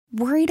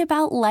Worried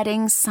about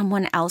letting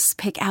someone else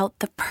pick out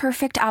the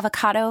perfect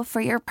avocado for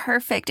your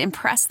perfect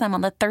impress them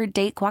on the third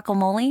date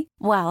guacamole?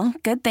 Well,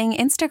 good thing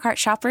Instacart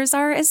shoppers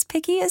are as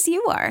picky as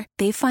you are.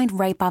 They find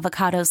ripe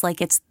avocados like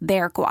it's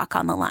their guac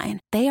on the line.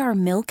 They are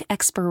milk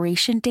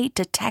expiration date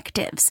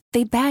detectives.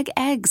 They bag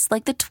eggs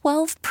like the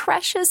 12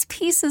 precious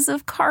pieces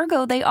of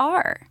cargo they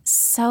are.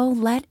 So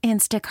let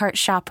Instacart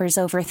shoppers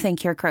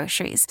overthink your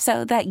groceries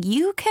so that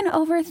you can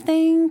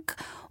overthink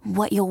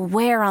what you'll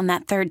wear on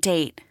that third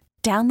date.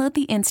 Download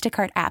the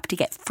Instacart app to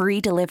get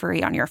free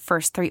delivery on your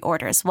first 3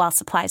 orders while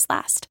supplies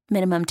last.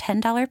 Minimum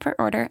 $10 per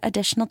order.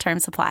 Additional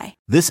terms apply.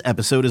 This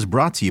episode is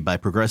brought to you by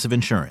Progressive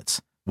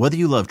Insurance. Whether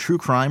you love true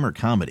crime or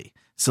comedy,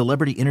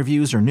 celebrity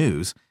interviews or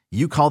news,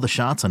 you call the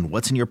shots on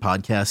what's in your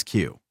podcast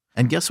queue.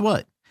 And guess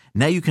what?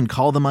 Now you can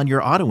call them on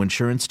your auto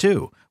insurance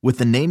too with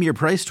the Name Your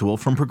Price tool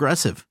from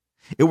Progressive.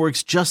 It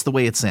works just the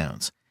way it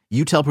sounds.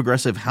 You tell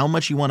Progressive how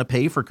much you want to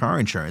pay for car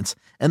insurance,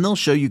 and they'll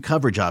show you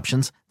coverage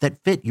options that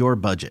fit your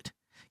budget.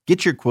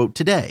 Get your quote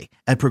today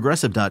at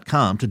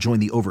Progressive.com to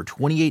join the over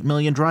 28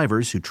 million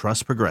drivers who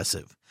trust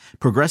Progressive.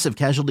 Progressive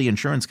Casualty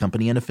Insurance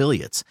Company and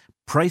Affiliates.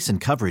 Price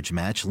and coverage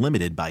match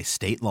limited by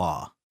state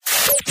law.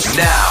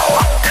 Now,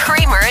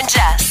 Kramer and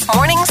Jess.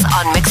 Mornings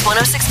on Mix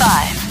 106.5.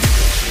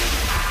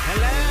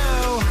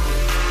 Hello.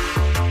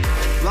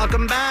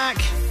 Welcome back.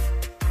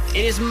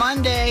 It is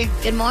Monday.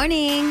 Good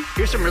morning.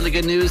 Here's some really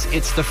good news.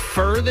 It's the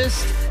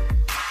furthest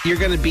you're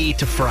going to be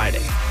to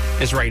Friday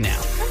is right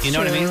now. You know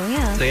what I mean?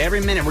 Yeah. So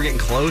every minute we're getting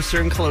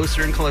closer and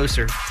closer and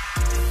closer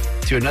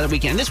to another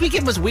weekend. And this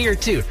weekend was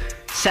weird too.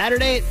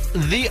 Saturday,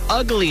 the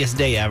ugliest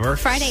day ever.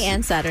 Friday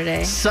and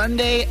Saturday.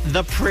 Sunday,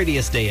 the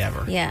prettiest day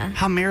ever. Yeah.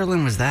 How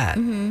Maryland was that?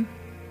 Mm-hmm.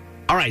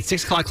 All right,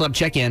 6 o'clock club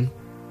check-in.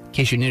 In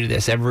case you're new to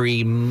this,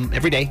 every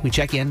day we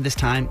check in this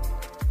time.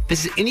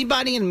 This is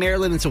anybody in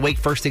Maryland that's awake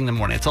first thing in the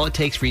morning. That's all it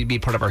takes for you to be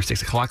part of our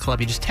 6 o'clock club.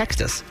 You just text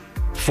us,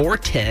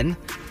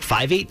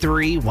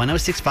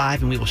 410-583-1065,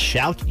 and we will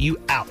shout you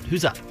out.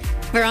 Who's up?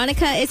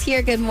 Veronica is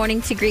here. Good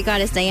morning to Greek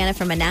goddess Diana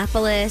from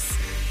Annapolis.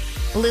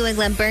 Lou and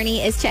Glen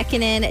Burnie is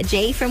checking in.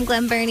 Jay from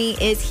Glen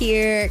Burnie is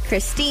here.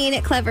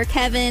 Christine, Clever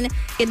Kevin.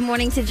 Good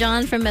morning to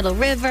John from Middle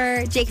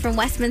River. Jake from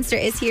Westminster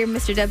is here.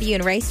 Mr. W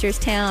in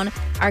Reisterstown.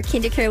 Our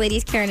KinderCare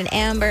ladies, Karen and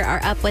Amber,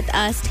 are up with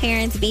us.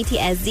 Terrence,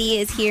 BTSZ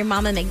is here.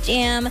 Mama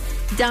McJam.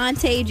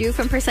 Dante, Drew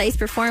from Precise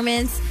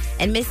Performance.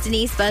 And Miss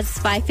Denise, Buzz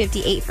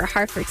 558 for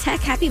Hartford Tech.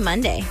 Happy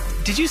Monday.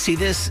 Did you see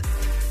this?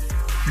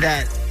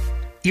 That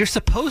you're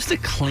supposed to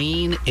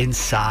clean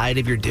inside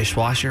of your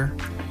dishwasher?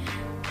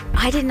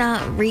 I did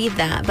not read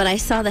that, but I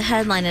saw the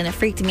headline and it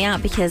freaked me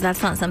out because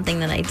that's not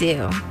something that I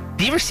do.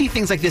 Do you ever see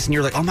things like this and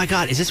you're like, oh my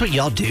God, is this what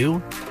y'all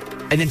do?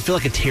 And then feel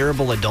like a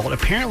terrible adult?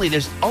 Apparently,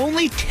 there's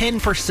only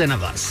 10%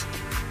 of us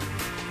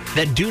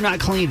that do not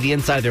clean the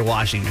inside of their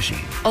washing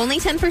machine. Only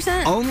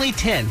 10%? Only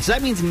 10. So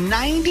that means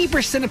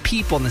 90% of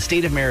people in the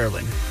state of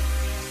Maryland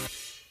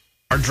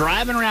are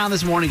driving around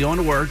this morning, going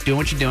to work, doing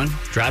what you're doing,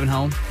 driving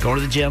home, going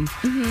to the gym.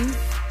 Mm-hmm.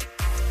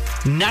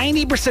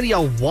 90% of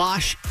y'all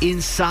wash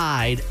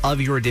inside of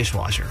your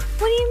dishwasher.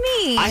 What do you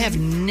mean? I have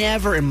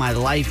never in my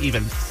life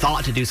even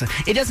thought to do something.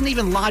 It doesn't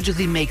even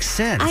logically make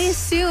sense. I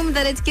assume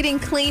that it's getting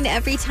cleaned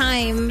every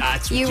time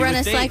you run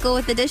a cycle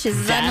with the dishes.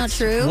 Is that not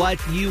true? What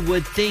you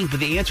would think,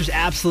 but the answer is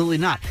absolutely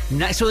not.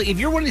 So if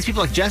you're one of these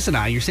people like Jess and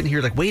I, you're sitting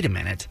here like, wait a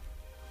minute.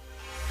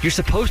 You're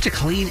supposed to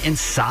clean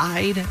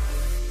inside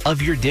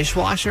of your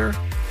dishwasher?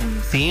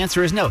 The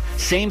answer is no.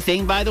 Same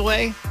thing, by the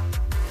way.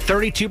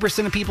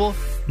 32% of people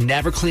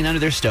never clean under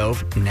their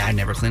stove. Nah, I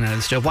never clean under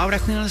the stove. Why would I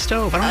clean under the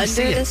stove? I don't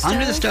see it.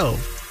 Under the stove.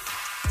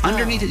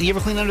 Underneath it. You ever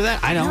clean under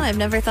that? I don't. No, I've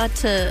never thought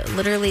to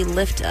literally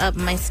lift up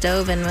my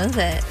stove and move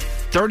it.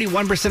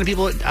 31% of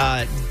people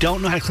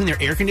don't know how to clean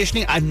their air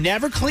conditioning. I've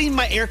never cleaned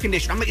my air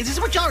conditioner. I'm like, is this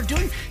what y'all are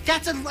doing?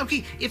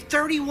 Okay, if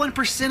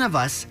 31% of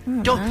us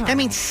don't, that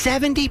means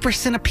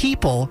 70% of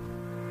people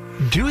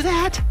do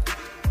that?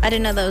 I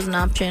didn't know that was an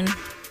option.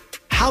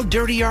 How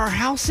dirty are our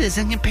houses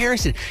in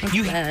comparison?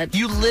 You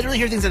literally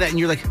hear things like that and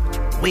you're like,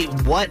 wait,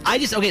 what?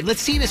 Okay, let's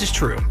see if this is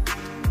true.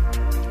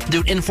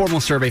 Do an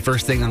informal survey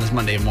first thing on this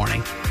Monday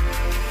morning.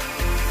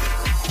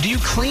 Do you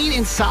clean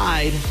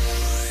inside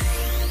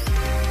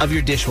of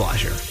your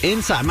dishwasher?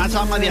 Inside. I'm not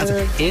talking about the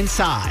outside.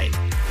 Inside.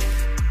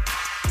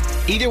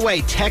 Either way,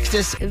 text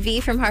us.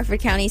 V from Hartford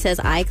County says,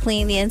 I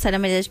clean the inside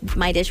of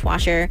my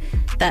dishwasher.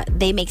 That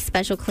they make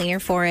special cleaner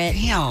for it.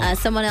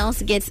 Someone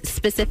else gets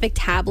specific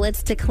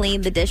tablets to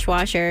clean the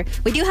dishwasher.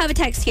 We do have a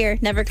text here.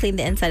 Never cleaned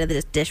the inside of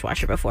the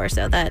dishwasher before,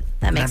 so that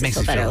makes us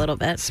feel better a little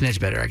bit. Smidge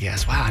better, I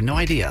guess. Wow, no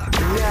idea.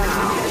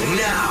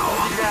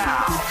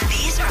 Now.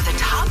 These are the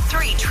top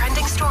 3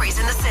 trending stories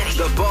in the city.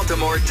 The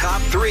Baltimore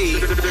Top 3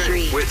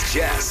 with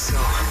Jess.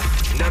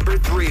 Number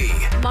 3.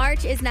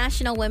 March is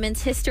National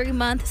Women's History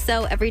Month,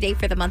 so every day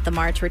for the month of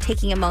March, we're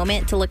taking a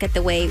moment to look at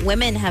the way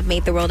women have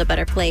made the world a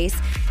better place.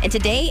 And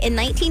today, in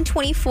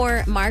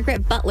 1924,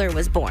 Margaret Butler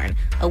was born,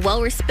 a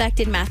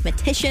well-respected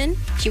mathematician.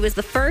 She was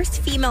the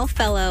first female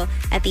fellow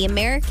at the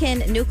American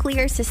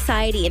Nuclear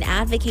Society and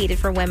advocated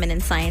for women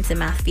in science and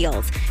math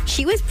fields.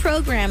 She was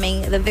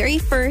programming the very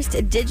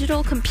first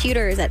digital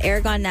computers at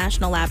Aragon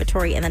National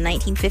Laboratory in the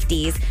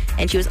 1950s,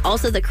 and she was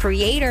also the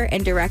creator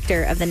and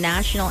director of the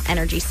National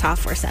Energy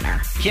Software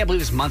Center. Can't believe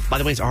this month, by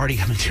the way, is already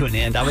coming to an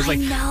end. I was like,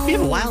 know. we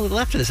have a while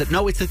left of this.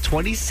 No, it's the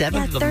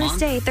 27th of the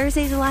Thursday. month.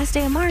 Thursday's the last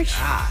day of March.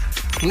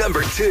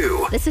 Number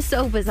 2. This is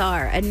so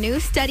bizarre. A new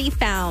study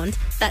found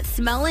that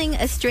smelling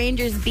a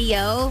stranger's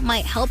BO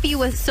might help you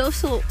with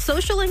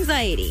social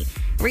anxiety.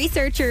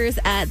 Researchers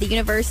at the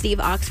University of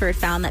Oxford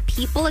found that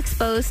people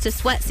exposed to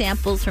sweat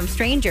samples from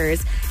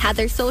strangers had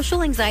their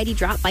social anxiety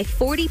drop by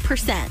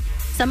 40%.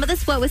 Some of the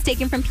sweat was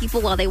taken from people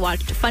while they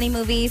watched funny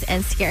movies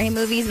and scary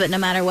movies, but no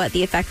matter what,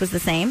 the effect was the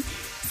same.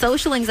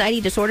 Social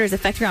anxiety disorders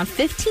affect around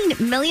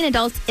 15 million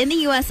adults in the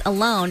U.S.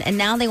 alone, and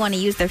now they want to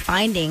use their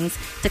findings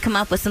to come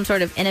up with some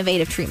sort of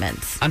innovative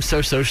treatments. I'm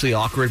so socially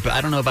awkward, but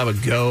I don't know if I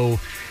would go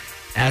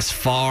as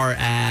far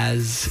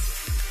as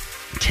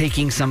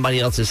taking somebody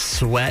else's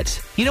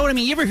sweat. You know what I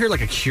mean? You ever hear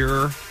like a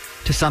cure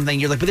to something?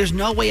 You're like, but there's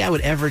no way I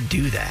would ever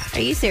do that.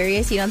 Are you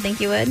serious? You don't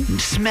think you would?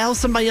 Smell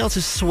somebody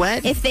else's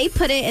sweat? If they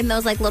put it in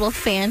those like little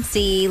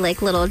fancy,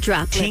 like little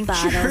droplet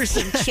bottles, Tinctures.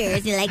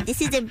 tinctures, and like, this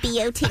is a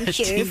BO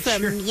tincture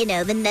from,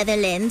 the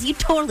Netherlands, you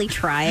totally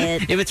try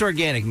it. If it's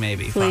organic,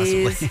 maybe.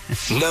 Please.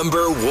 Possibly.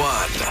 Number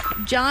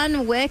 1.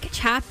 John Wick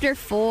Chapter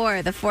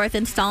 4, the fourth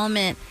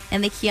installment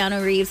in the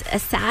Keanu Reeves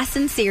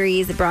Assassin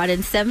series, brought in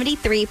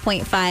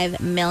 $73.5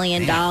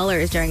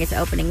 million during its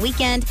opening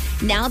weekend,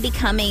 now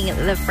becoming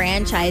the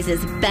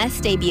franchise's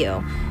best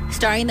debut.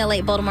 Starring the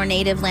late Baltimore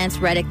native Lance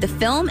Reddick, the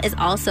film is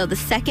also the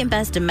second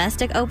best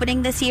domestic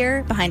opening this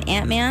year behind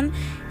Ant-Man.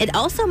 It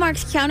also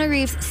marks Keanu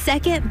Reeves'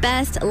 second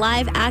best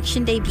live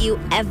action debut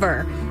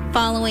ever,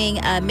 following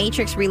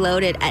Matrix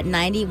Reloaded at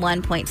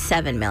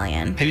 $91.7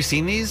 million. Have you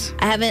seen these?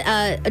 I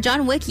haven't.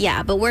 John Wick,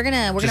 yeah, but we're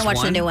gonna Just watch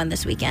one? the new one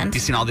this weekend. Have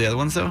you seen all the other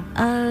ones, though?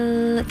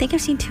 I think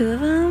I've seen 2 of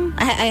them.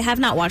 I have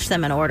not watched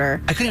them in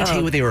order. I couldn't tell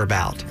you what they were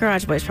about.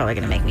 Garage Boy's probably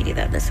gonna make me do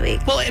that this week.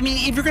 Well, I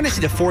mean, if you're going to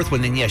see the fourth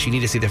one, then yes, you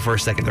need to see the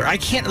first, second, third. I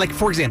can't, like,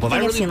 for example, if I I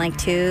think really...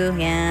 I've seen like 2,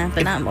 yeah,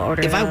 but not in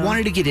order. If I though.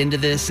 wanted to get into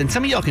this, and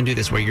some of y'all can do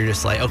this where you're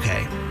just like,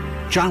 okay,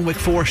 John Wick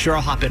 4, sure,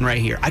 I'll hop in right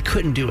here. I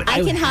couldn't do it.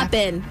 I would can hop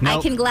in. Nope.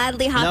 I can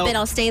gladly hop Nope. in.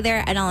 I'll stay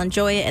there and I'll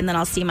enjoy it, and then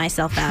I'll see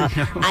myself out.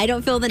 I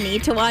don't feel the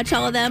need to watch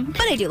all of them,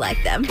 but I do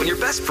like them. When your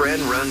best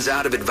friend runs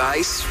out of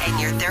advice, And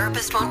your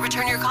therapist won't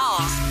return your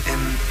calls. and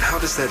how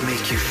does that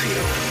make you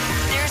feel?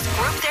 There's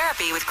group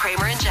therapy with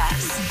Kramer and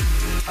Jess.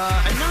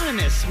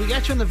 Anonymous, we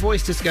got you on the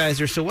voice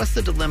disguiser, so what's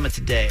the dilemma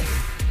today?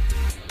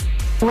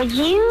 Would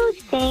you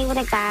stay with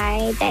a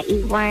guy that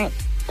you weren't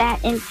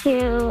that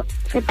into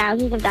for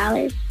thousands of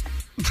dollars?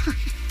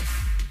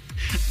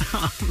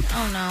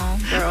 Oh no,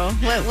 girl.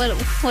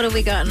 What have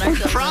we gotten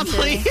ourselves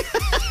Probably. into?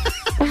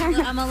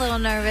 I'm a little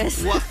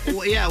nervous.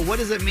 What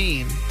does it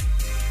mean?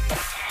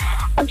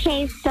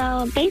 Okay,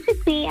 so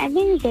basically, I've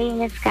been dating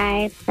this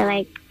guy for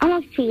like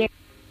almost 2 years.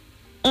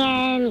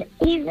 And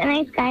he's a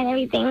nice guy and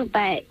everything,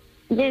 but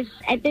just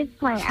at this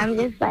point, I'm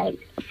just like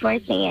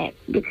forcing it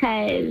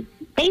because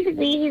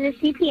basically he's a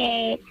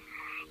CPA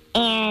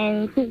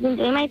and he's been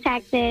doing my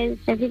taxes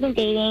since we've been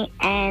dating.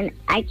 And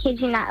I kid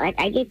you not, like,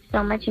 I get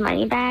so much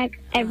money back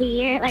every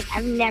year. Like,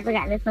 I've never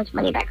gotten this much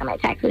money back on my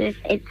taxes.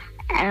 It's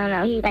I don't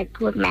know, he like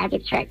pulls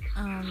magic tricks.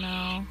 Oh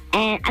no.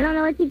 And I don't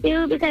know what to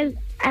do because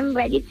I'm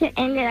ready to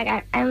end it.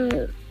 Like,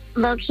 I'm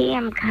low key,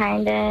 I'm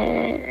kind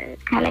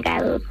of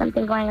got a little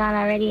something going on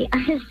already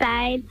on the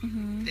side.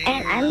 Mm-hmm.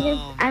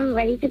 And I'm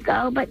ready to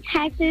go. But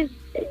taxes,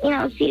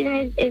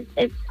 season is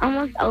it's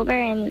almost over,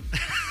 and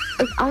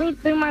it's only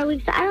 3 more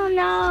weeks. So I don't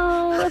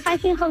know if I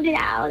should hold it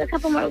out a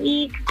couple more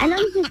weeks. I know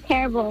this is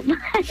terrible,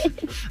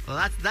 but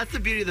Well, that's the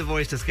beauty of the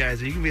voice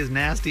disguiser. You can be as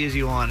nasty as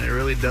you want. It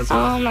really does.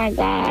 oh my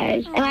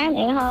gosh, am I an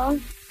a-hole?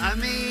 I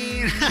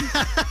mean,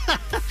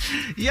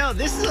 yo,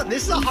 this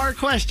is a hard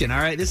question. All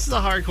right, this is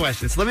a hard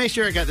question. So let me make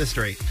sure I got this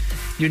straight.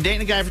 You're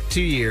dating a guy for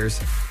 2 years.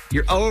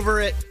 You're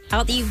over it.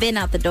 Out that you've been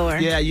out the door.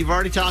 Yeah, you've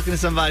already talking to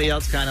somebody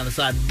else kind of on the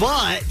side.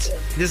 But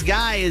this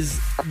guy has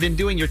been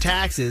doing your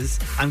taxes.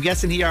 I'm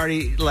guessing he's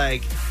already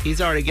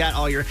got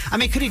all your... I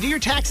mean, could he do your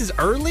taxes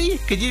early?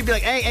 Could you be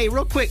like, hey,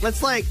 real quick,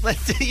 let's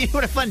you know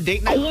what a fun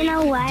date night? You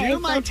know what? Do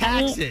It's my so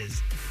funny.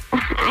 taxes.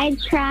 I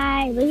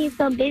try, but he's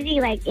so busy.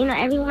 Like,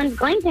 everyone's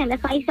going to him.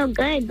 That's why he's so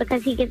good,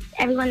 because he gets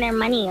everyone their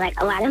money, like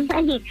a lot of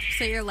money.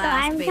 So you're So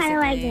last, I'm kind of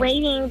like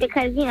waiting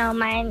because,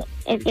 mine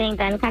is getting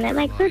done kind of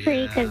like for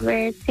free because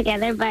we're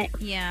together. But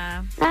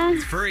Yeah.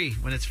 It's free.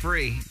 When it's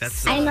free,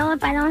 that's... I know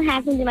if I don't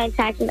have to do my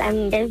taxes,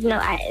 there's no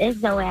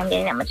way I'm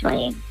getting that much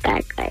money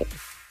back. Like,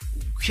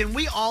 Can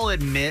we all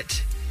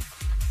admit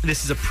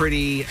this is a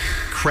pretty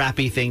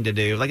crappy thing to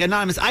do. Like,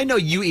 Anonymous, I know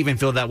you even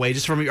feel that way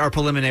just from our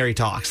preliminary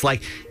talks.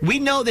 Like, we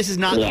know this is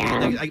not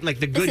like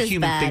the good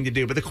human thing to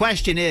do. But the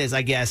question is,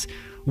 I guess,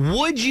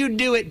 would you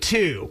do it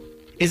too?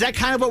 Is that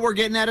kind of what we're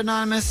getting at,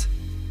 Anonymous?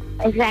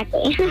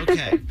 Exactly.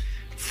 Okay.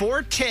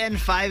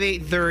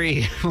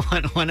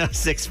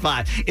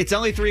 410-583-1065. It's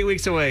only 3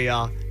 weeks away,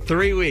 y'all.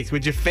 3 weeks.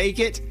 Would you fake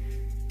it?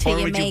 Till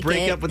or would you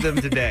break up with them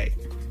today?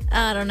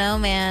 I don't know,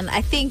 man.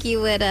 I think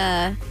you would,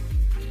 the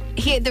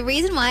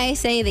reason why I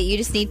say that you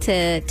just need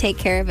to take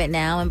care of it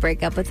now and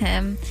break up with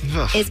him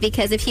is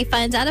because if he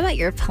finds out about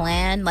your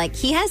plan, like,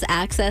 he has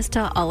access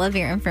to all of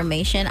your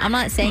information. I'm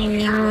not saying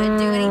he would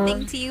do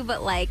anything to you,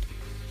 but, like,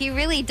 he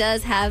really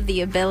does have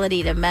the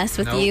ability to mess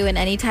with you in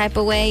any type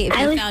of way. If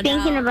I was found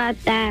thinking out, about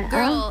that.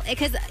 girl,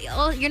 because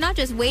you're not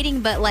just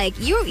waiting, but like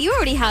you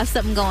already have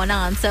something going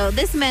on. So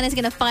this man is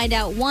going to find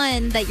out,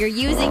 one, that you're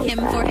using him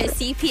for his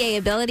CPA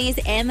abilities,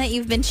 and that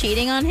you've been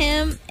cheating on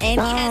him, and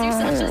he has your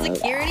social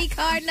security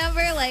card number.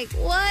 Like,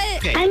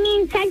 what? I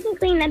mean,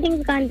 technically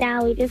nothing's gone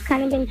down. We just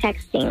kind of been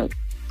texting.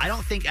 I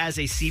don't think as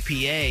a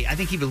CPA, I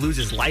think he would lose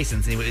his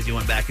license if he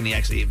went back and he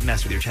actually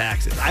messed with your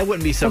taxes. I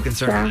wouldn't be so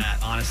concerned with that,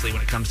 honestly,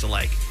 when it comes to,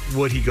 like,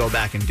 would he go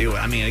back and do it?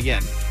 I mean,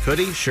 again, could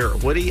he? Sure.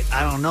 Would he?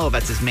 I don't know if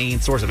that's his main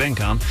source of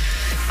income.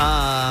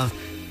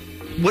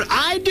 Would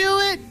I do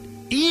it?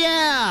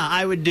 Yeah,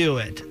 I would do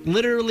it.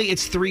 Literally,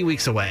 it's 3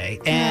 weeks away.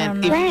 And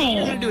if you're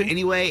going to do it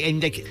anyway,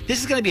 and like,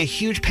 this is going to be a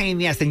huge pain in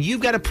the ass, then you've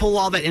got to pull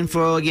all that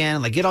info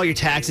again, like get all your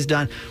taxes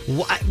done.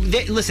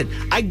 Listen,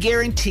 I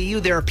guarantee you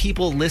there are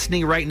people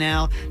listening right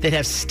now that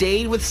have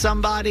stayed with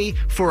somebody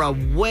for a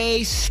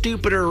way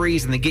stupider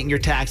reason than getting your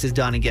taxes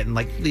done and getting,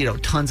 like, you know,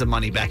 tons of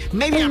money back.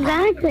 Maybe I'm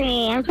wrong.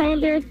 Exactly. I'm trying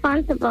to be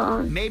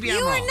responsible. Maybe I'm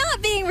You wrong. are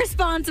not being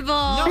responsible.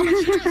 No,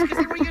 because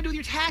then what are you going to do with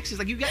your taxes?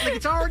 Like, you got, like,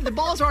 it's already, the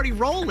ball's already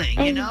rolling,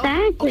 you know?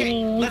 Exactly.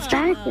 Okay,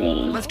 Exactly.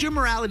 let's do a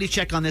morality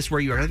check on this where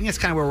you are. I think that's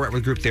kind of where we're at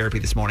with group therapy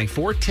this morning.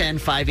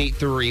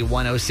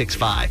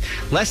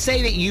 410-583-1065. Let's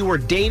say that you were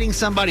dating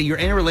somebody, you're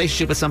in a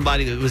relationship with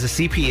somebody that was a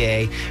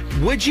CPA.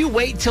 Would you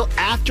wait till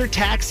after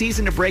tax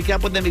season to break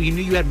up with them if you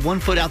knew you had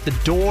one foot out the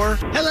door?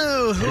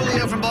 Hello,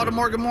 Julio from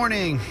Baltimore. Good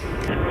morning.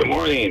 Good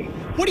morning.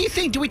 What do you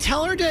think? Do we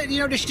tell her to, you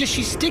know, does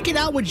she stick it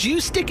out? Would you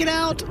stick it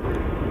out?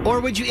 Or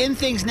would you end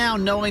things now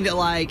knowing that,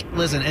 like,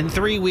 listen, in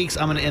 3 weeks,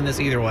 I'm going to end this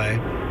either way?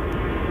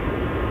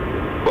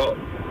 Well,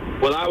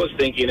 what I was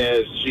thinking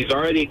is she's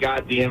already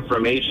got the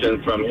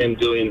information from him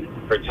doing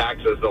her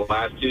taxes the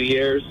last 2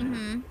 years.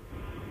 Mm-hmm.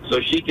 So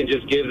she can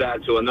just give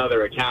that to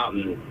another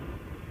accountant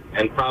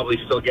and probably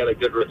still get a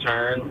good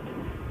return.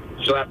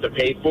 She'll have to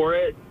pay for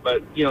it.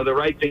 But, you know, the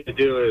right thing to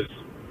do is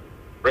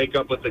break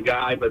up with the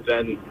guy, but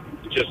then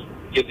just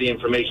give the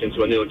information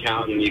to a new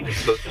accountant. You can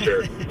still get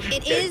your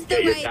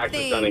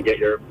taxes done and get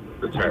your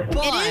return.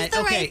 But, it is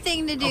the right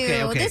thing to do.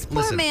 Okay, this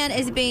poor man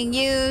is being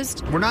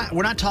used. We're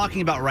not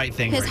talking about right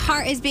thing. His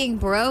heart is being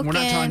broken. We're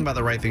not talking about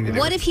the right thing to do.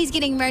 What if he's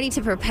getting ready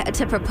to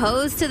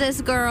propose to this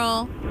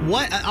girl?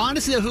 What?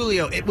 Honestly,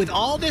 Julio, with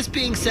all this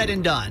being said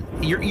and done,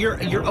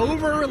 you're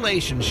over a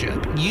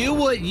relationship. You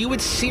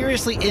would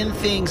seriously end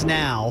things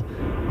now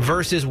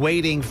versus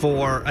waiting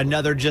for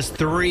another just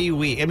 3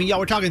 weeks. I mean, y'all,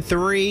 we're talking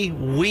 3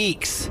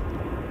 weeks.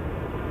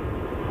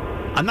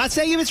 I'm not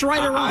saying if it's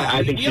right or wrong.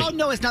 I think we all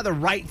know it's not the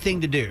right thing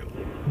to do.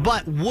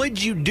 But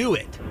would you do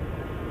it?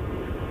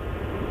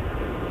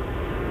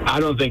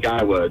 I don't think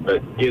I would,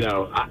 but, you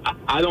know,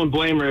 I don't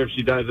blame her if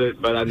she does it.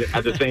 But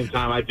at the same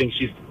time, I think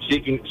she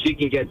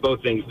can get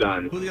both things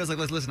done. Julio's like,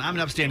 listen, I'm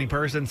an upstanding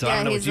person, so I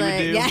don't know what you like,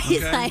 would do. Yeah,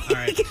 he's okay? like, all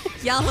right.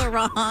 y'all are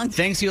wrong.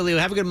 Thanks, Julio.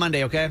 Have a good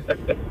Monday, okay? All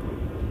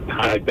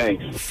right,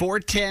 thanks.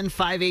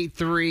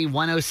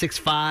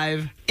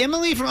 410-583-1065.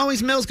 Emily from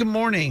Owings Mills, good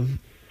morning.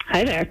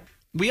 Hi there.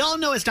 We all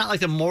know it's not like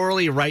the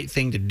morally right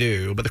thing to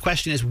do, but the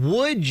question is,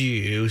 would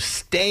you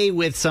stay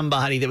with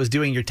somebody that was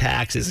doing your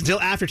taxes until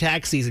after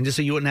tax season just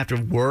so you wouldn't have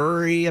to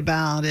worry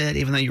about it,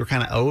 even though you were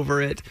kind of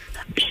over it?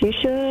 She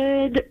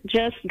should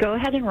just go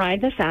ahead and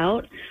ride this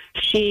out.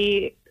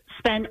 She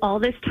spent all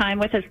this time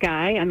with this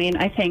guy. I mean,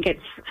 I think it's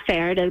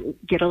fair to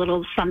get a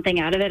little something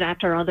out of it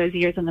after all those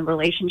years in the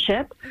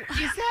relationship.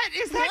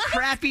 Is that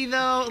crappy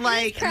though?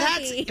 Like,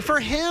 crappy. that's for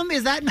him.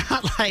 Is that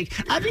not like?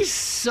 I'd be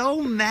so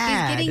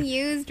mad. He's getting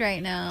used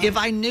right now. If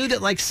I knew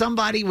that, like,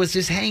 somebody was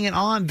just hanging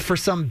on for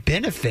some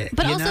benefit.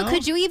 But you also, know?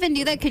 could you even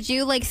do that? Could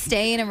you, like,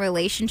 stay in a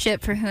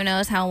relationship for who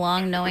knows how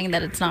long, knowing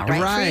that it's not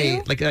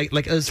right for you?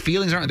 Like those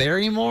feelings aren't there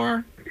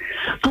anymore.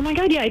 Oh my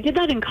God, yeah, I did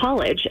that in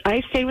college.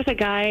 I stayed with a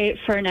guy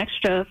for an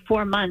extra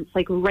 4 months,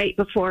 like right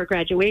before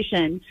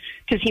graduation,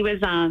 because he was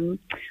a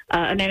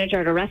manager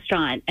at a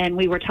restaurant, and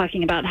we were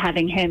talking about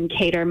having him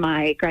cater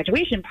my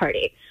graduation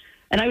party.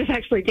 And I was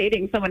actually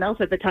dating someone else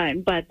at the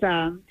time, but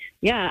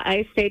yeah,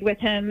 I stayed with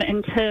him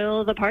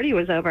until the party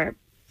was over.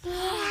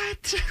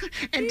 What?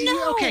 And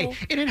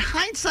and in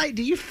hindsight,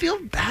 do you feel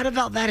bad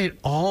about that at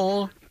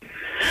all?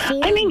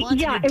 I mean,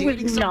 yeah, it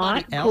was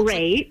not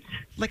great.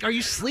 Like, are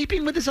you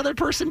sleeping with this other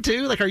person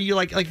too? Like, are you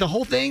like the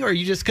whole thing, or are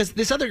you just because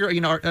this other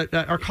girl,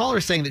 our caller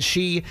is saying that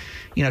she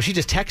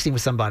just texting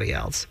with somebody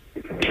else.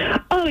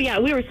 Oh yeah,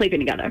 we were sleeping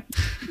together.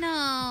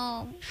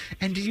 No.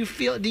 And do you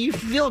feel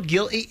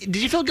guilty? Did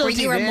you feel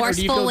guilty? Were you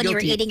remorseful when you were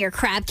eating your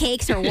crab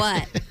cakes, or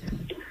what?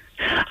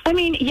 I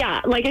mean,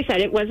 yeah, like I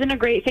said, it wasn't a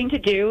great thing to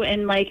do,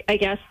 and like I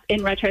guess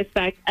in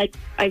retrospect,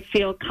 I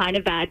feel kind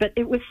of bad, but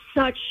it was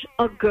such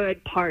a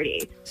good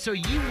party. So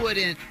you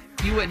wouldn't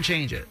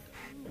change it?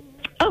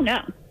 Oh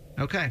no.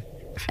 Okay.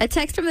 A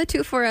text from the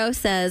 240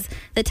 says,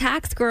 the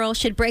tax girl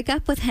should break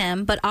up with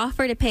him, but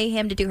offer to pay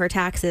him to do her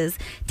taxes,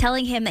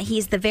 telling him that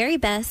he's the very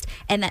best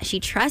and that she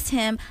trusts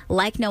him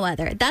like no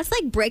other. That's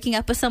like breaking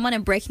up with someone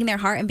and breaking their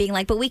heart and being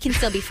like, but we can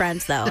still be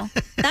friends, though.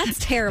 That's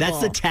terrible.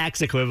 That's the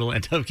tax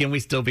equivalent of can we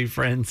still be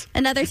friends?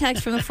 Another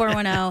text from the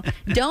 410,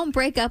 don't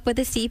break up with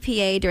a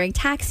CPA during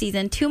tax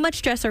season. Too much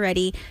stress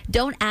already.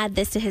 Don't add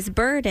this to his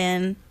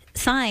burden.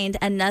 Signed,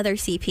 another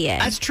CPA.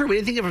 That's true. We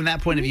didn't think of it from that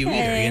point of view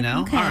either, you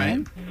know? Okay. All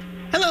right.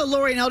 Hello,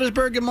 Lori in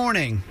Eldersburg. Good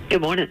morning.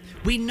 Good morning.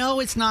 We know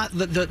it's not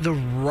the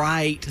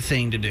right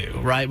thing to do,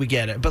 right? We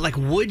get it. But, like,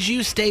 would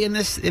you stay in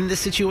this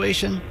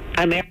situation?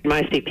 I married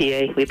my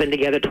CPA. We've been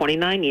together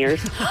 29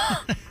 years.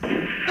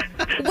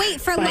 Wait,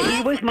 for but love?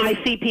 he was my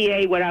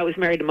CPA when I was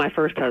married to my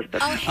first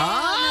husband. Oh,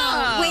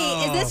 hell no.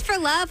 Wait, is this for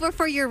love or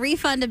for your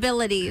refund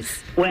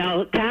abilities?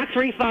 Well, tax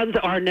refunds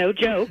are no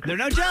joke. They're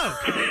no joke.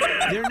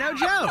 They're no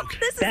joke.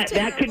 This is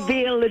That could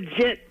be a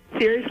legit,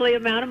 seriously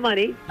amount of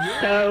money.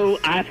 So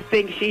I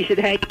think she should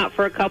hang out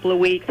for a couple of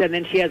weeks, and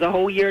then she has a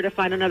whole year to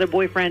find another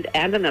boyfriend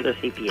and another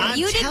CPA.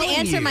 You didn't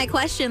answer my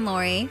question,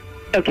 Lori.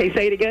 Okay,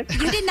 say it again.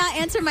 You did not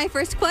answer my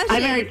first question.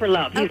 I'm married for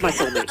love. He's my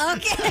soulmate.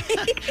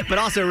 Okay. But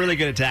also really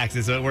good at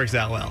taxes, so it works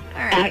out well.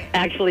 All right.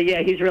 Actually,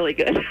 yeah, he's really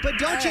good. But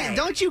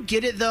don't you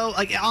get it though?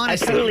 Like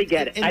honestly, I totally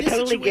get it. I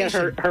totally get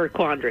situation- her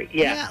quandary.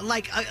 Yeah. Yeah,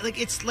 like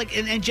it's like,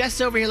 and Jess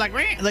over here like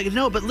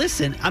no, but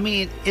listen, I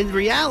mean, in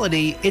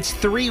reality, it's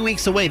 3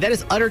 weeks away. That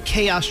is utter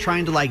chaos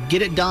trying to like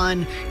get it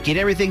done, get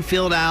everything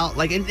filled out.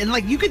 Like, and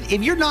like you could,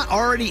 if you're not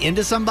already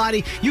into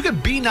somebody, you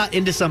could be not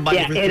into somebody.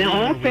 Yeah, for in 3 all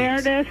more weeks.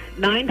 fairness,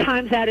 9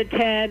 times out of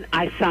 10,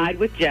 I side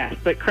with Jess.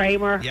 But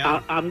Kramer,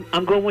 Yeah.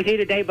 I'm going with you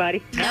today,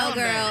 buddy. No,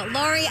 girl.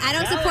 Lori, I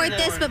don't support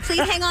this, but please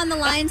hang on the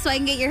line so I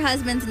can get your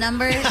husband's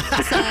number. So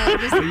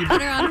just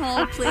put her on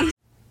hold, please.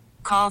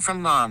 Call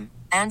from mom.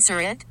 Answer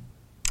it.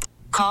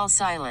 Call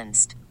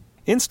silenced.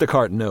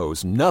 Instacart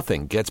knows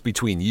nothing gets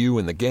between you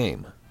and the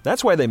game.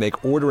 That's why they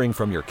make ordering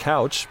from your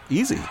couch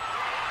easy.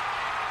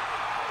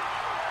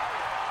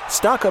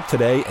 Stock up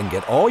today and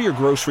get all your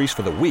groceries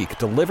for the week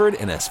delivered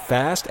in as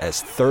fast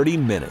as 30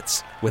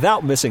 minutes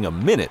without missing a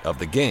minute of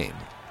the game.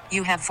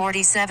 You have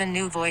 47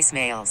 new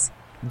voicemails.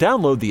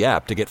 Download the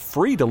app to get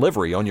free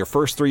delivery on your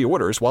first 3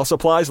 orders while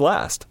supplies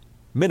last.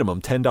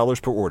 Minimum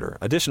 $10 per order.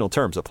 Additional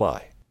terms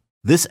apply.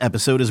 This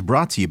episode is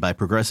brought to you by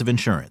Progressive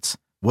Insurance.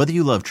 Whether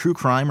you love true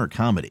crime or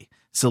comedy,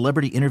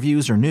 celebrity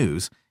interviews or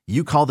news,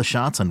 you call the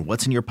shots on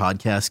what's in your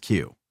podcast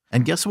queue.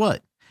 And guess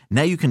what?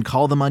 Now you can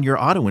call them on your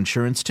auto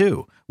insurance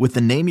too with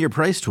the Name Your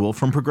Price tool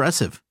from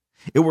Progressive.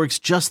 It works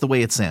just the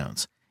way it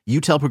sounds. You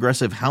tell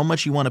Progressive how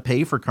much you want to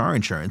pay for car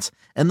insurance,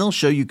 and they'll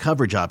show you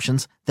coverage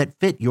options that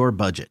fit your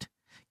budget.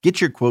 Get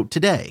your quote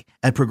today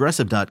at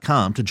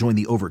Progressive.com to join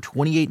the over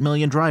 28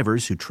 million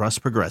drivers who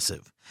trust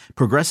Progressive.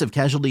 Progressive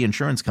Casualty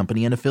Insurance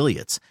Company and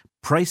Affiliates.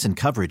 Price and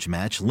coverage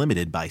match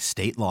limited by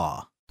state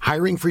law.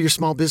 Hiring for your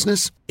small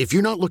business? If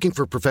you're not looking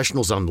for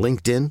professionals on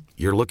LinkedIn,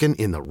 you're looking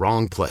in the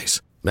wrong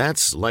place.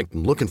 That's like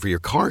looking for your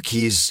car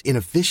keys in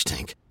a fish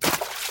tank.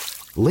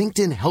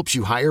 LinkedIn helps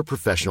you hire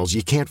professionals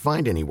you can't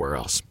find anywhere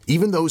else,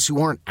 even those who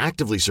aren't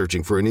actively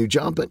searching for a new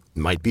job but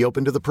might be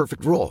open to the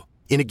perfect role.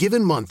 In a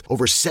given month,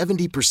 over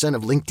 70%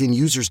 of LinkedIn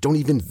users don't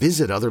even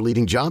visit other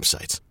leading job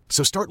sites.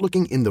 So start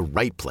looking in the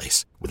right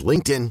place. With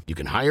LinkedIn, you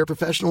can hire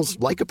professionals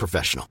like a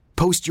professional.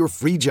 Post your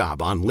free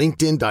job on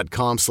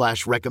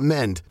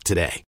linkedin.com/recommend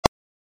today.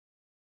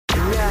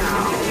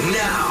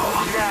 Now.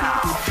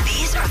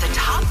 These are the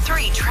top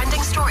 3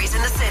 trending stories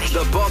in the city.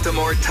 The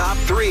Baltimore Top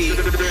 3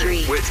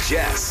 with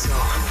Jess.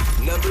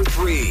 Number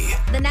 3.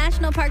 The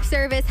National Park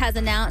Service has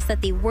announced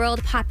that the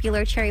world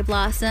popular cherry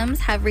blossoms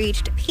have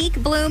reached peak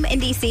bloom in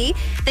D.C.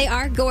 They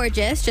are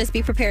gorgeous. Just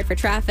be prepared for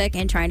traffic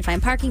and trying to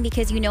find parking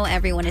because you know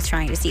everyone is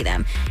trying to see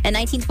them. In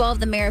 1912,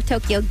 the mayor of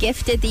Tokyo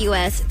gifted the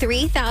U.S.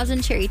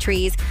 3,000 cherry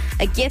trees,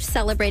 a gift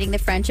celebrating the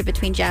friendship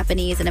between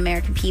Japanese and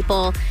American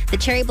people. The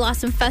Cherry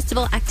Blossom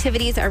Festival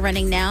activities are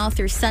running now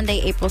through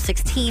Sunday, April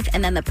 16th,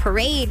 and then the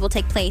parade will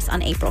take place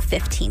on April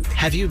 15th.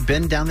 Have you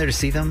been down there to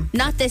see them?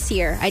 Not this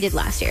year. I did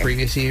last year.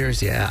 Previous years?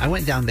 Yeah, I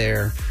went down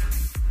there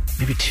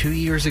maybe 2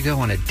 years ago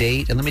on a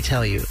date, and let me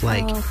tell you,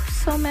 like,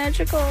 so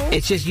magical.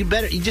 it's just you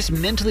just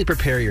mentally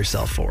prepare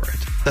yourself for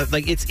it.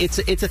 Like it's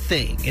a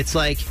thing. It's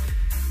like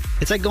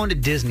It's like going to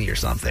Disney or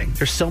something.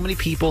 There's so many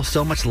people,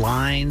 so much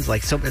lines,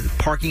 like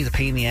parking is a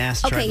pain in the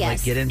ass to try to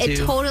like get into. It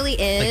totally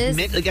is,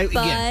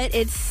 but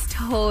it's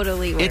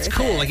totally worth it. It's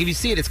cool. Like if you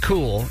see it, it's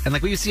cool. And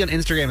like what you see on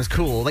Instagram is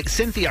cool. Like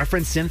Cynthia, our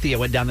friend Cynthia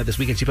went down there this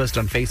weekend. She posted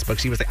on Facebook.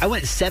 She was like, I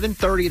went at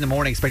 7:30 in the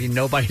morning expecting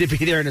nobody to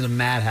be there, and it was a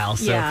madhouse.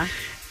 So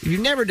if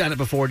you've never done it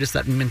before, just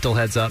that mental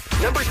heads up.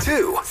 Number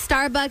 2.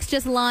 Starbucks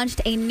just launched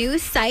a new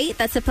site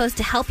that's supposed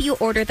to help you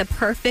order the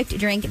perfect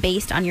drink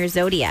based on your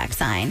zodiac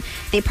sign.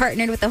 They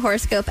partnered with the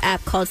horoscope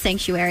app called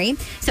Sanctuary.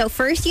 So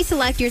first you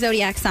select your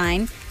zodiac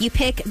sign, you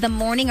pick the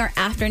morning or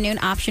afternoon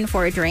option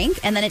for a drink,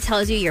 and then it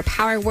tells you your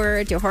power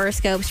words, your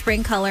horoscope,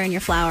 spring color, and your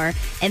flower.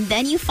 And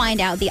then you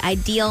find out the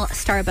ideal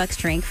Starbucks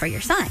drink for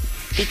your sign.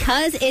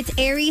 Because it's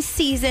Aries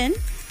season,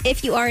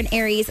 if you are an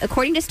Aries,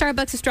 according to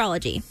Starbucks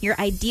astrology, your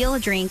ideal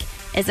drink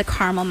is a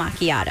caramel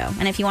macchiato.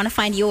 And if you want to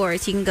find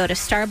yours, you can go to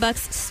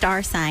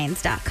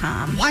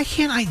starbucksstarsigns.com. Why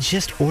can't I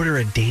just order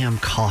a damn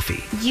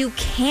coffee? You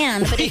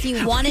can, but if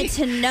you wanted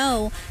to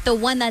know the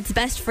one that's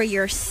best for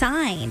your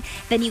sign,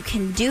 then you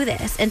can do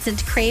this. And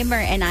since Kramer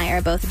and I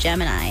are both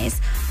Geminis,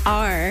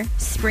 our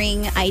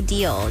spring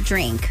ideal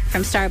drink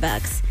from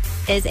Starbucks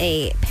is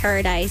a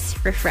Paradise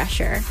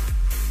Refresher.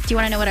 Do you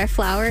want to know what our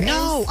flower is?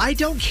 No, I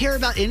don't care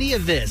about any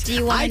of this. Do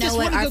you want to know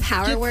what our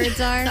power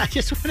words are?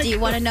 Do you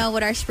want to know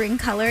what our spring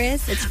color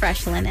is? It's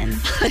fresh linen.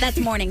 But that's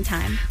morning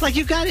time. Like,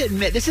 you've got to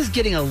admit, this is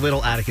getting a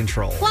little out of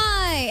control.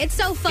 Why? It's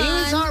so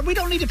fun. We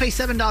don't need to pay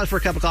 $7 for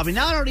a cup of coffee.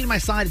 Now I don't need my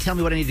sign to tell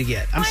me what I need to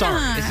get. I'm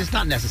sorry. It's just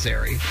not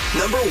necessary.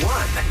 Number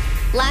 1.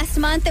 Last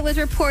month, it was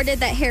reported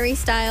that Harry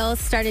Styles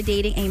started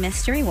dating a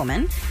mystery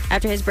woman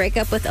after his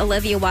breakup with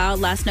Olivia Wilde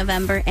last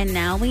November, and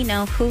now we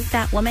know who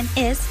that woman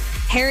is.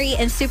 Harry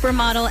and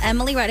supermodel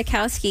Emily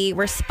Ratajkowski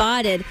were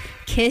spotted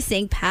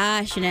kissing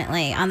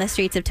passionately on the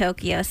streets of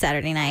Tokyo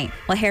Saturday night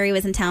while Harry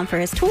was in town for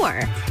his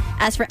tour.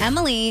 As for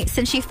Emily,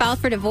 since she filed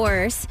for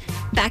divorce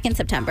back in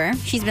September,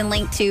 she's been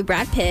linked to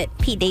Brad Pitt,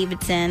 Pete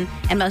Davidson,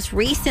 and most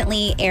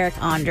recently Eric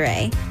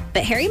Andre.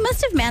 But Harry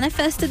must have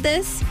manifested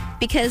this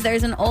because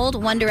there's an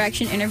old One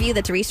Direction interview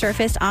that's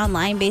resurfaced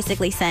online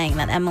basically saying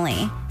that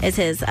Emily is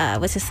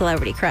was his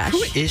celebrity crush.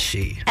 Who is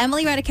she?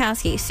 Emily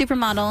Ratajkowski,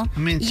 supermodel. I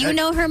mean, you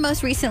know her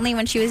most recently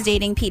when she was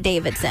dating Pete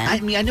Davidson. I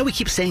mean, I know we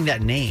keep saying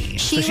that name.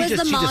 She was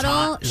the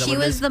model. She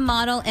was the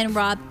model in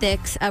Robin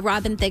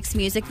Thicke's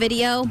music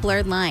video,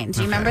 Blurred Lines.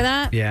 Do you remember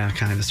that? Yeah,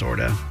 kind of, sort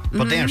of.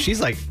 But damn,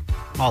 she's like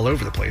all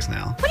over the place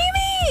now. What do you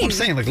mean? I'm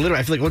saying, like, literally,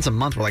 I feel like once a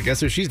month we're like, guess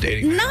who she's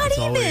dating now? Not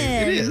even.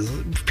 It is.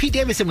 Pete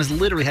Davidson was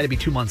literally had to be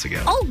 2 months ago.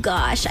 Oh,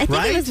 gosh. I think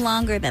Right? it was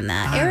longer than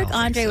that. Eric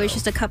Andre was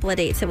just a couple of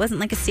dates. It wasn't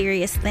like a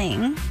serious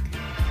thing.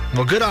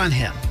 Well, good on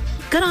him.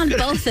 Good on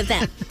both of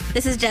them.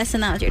 This is Jess,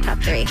 and that was your top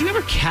 3. Do you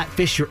ever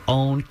catfish your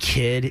own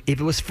kid if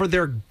it was for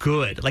their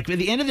good? Like, at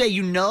the end of the day,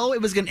 you know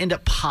it was going to end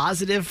up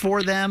positive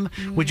for them.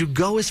 Would you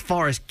go as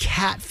far as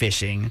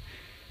catfishing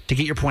to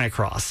get your point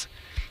across?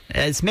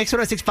 It's Mix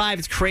 106.5,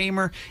 it's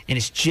Kramer, and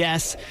it's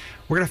Jess.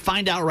 We're going to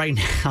find out right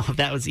now if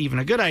that was even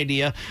a good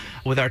idea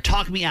with our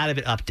Talk Me Out of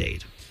It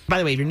update. By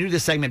the way, if you're new to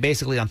this segment,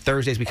 basically on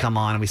Thursdays we come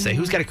on and we say,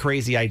 who's got a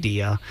crazy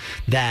idea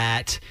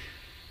that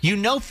you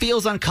know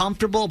feels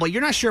uncomfortable, but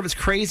you're not sure if it's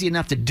crazy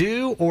enough to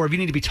do or if you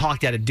need to be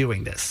talked out of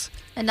doing this.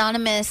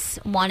 Anonymous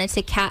wanted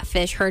to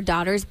catfish her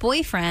daughter's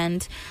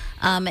boyfriend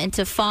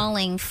into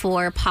falling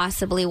for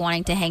possibly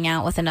wanting to hang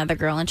out with another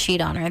girl and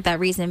cheat on her. That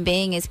reason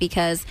being is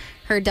because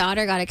her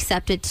daughter got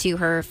accepted to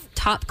her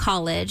top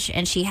college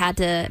and she had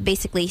to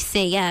basically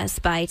say yes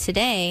by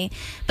today.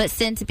 But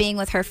since being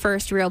with her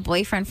first real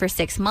boyfriend for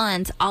 6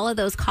 months, all of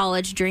those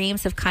college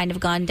dreams have kind of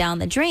gone down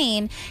the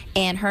drain.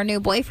 And her new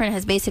boyfriend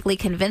has basically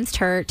convinced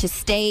her to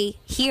stay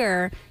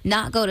here,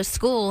 not go to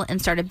school,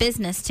 and start a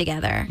business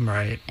together.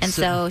 Right. And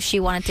so she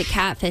wanted to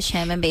catfish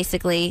him, and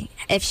basically,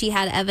 if she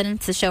had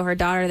evidence to show her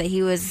daughter that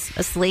he was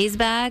a sleaze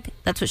bag,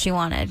 that's what she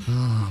wanted.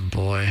 Oh,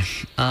 boy.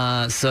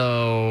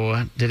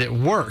 So did it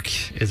work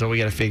is what we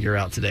got to figure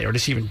out today. Or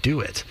did she even do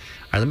it?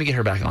 All right, let me get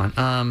her back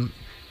on.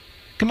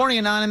 Good morning,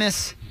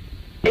 Anonymous.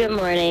 Good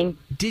morning.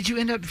 Did you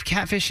end up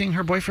catfishing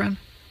her boyfriend?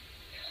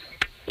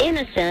 In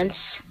a sense.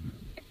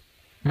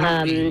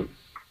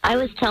 I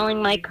was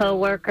telling my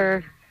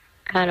coworker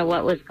kind of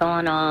what was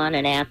going on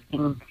and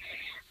asking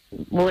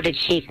what did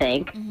she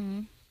think.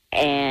 Mm-hmm.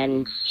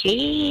 And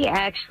she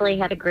actually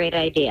had a great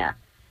idea.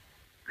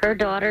 Her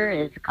daughter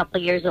is a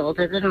couple years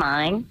older than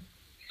mine,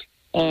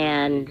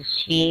 and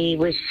she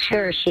was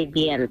sure she'd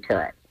be into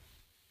it.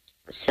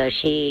 So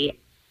she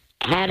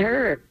had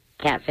her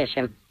catfish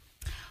him.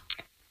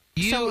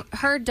 So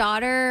her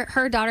daughter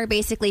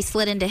basically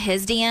slid into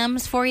his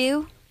DMs for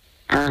you?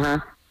 Uh-huh.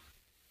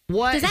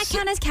 What? Does that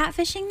count as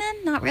catfishing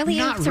then? Not really.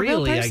 Not it's a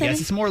really, real I person.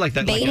 guess. It's more like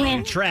that. Like Baiting?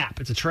 a trap.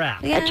 It's a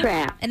trap. Yeah. A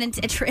trap. An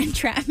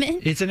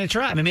entrapment? It's an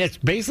entrapment. I mean, that's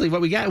basically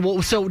what we got.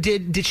 Well, so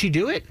did she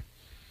do it?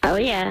 Oh,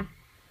 yeah.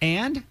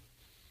 And?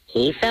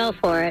 He fell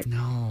for it.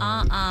 No.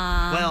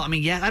 Well, I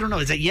mean, yeah, I don't know.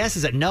 Is that yes?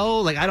 Is that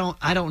no? Like, I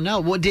don't know.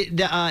 What did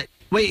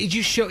wait, did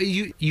you show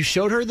you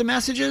showed her the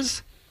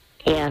messages?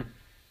 Yeah.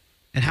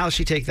 And how does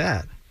she take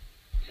that?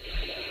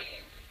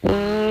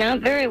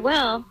 Not very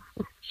well.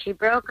 She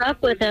broke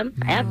up with him.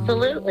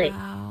 Absolutely.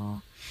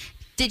 Wow.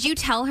 Did you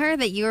tell her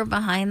that you were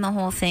behind the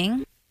whole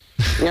thing?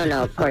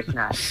 No, of course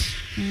not.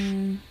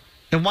 And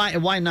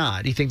why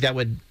not? Do you think that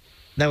would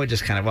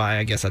just kind of, well,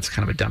 I guess that's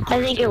kind of a dumb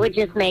question. I think it would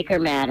just make her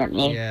mad at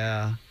me.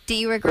 Yeah. Do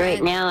you regret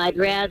Right now, I'd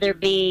rather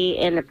be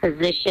in a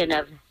position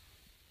of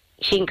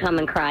she can come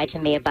and cry to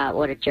me about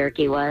what a jerk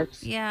he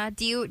was. Yeah.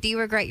 Do you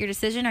regret your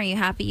decision? Are you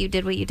happy you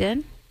did what you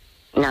did?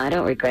 No, I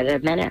don't regret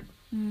it a minute.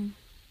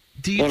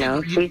 Do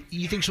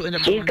you think she'll end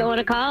up? She's going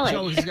to college. I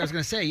was going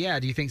to say, yeah.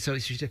 Do you think so?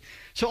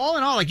 So all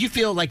in all, like you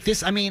feel like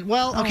this. I mean,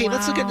 well, okay.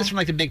 Let's look at this from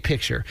like the big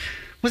picture.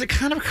 Was it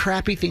kind of a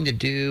crappy thing to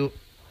do?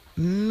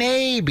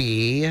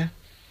 Maybe,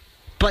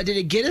 but did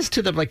it get us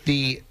to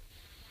the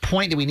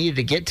point that we needed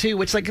to get to?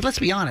 Which, like, let's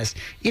be honest.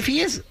 If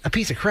he is a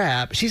piece of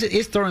crap, she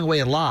is throwing away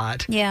a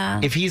lot. Yeah.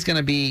 If he's going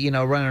to be,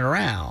 running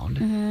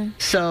around.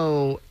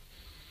 So,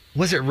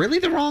 was it really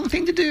the wrong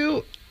thing to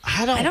do?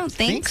 I don't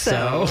think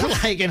so.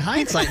 Like, in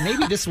hindsight,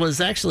 maybe this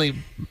was actually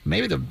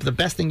the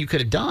best thing you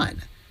could have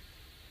done.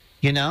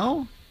 It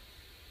all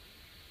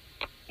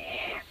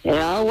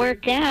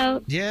worked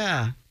out.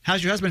 Yeah.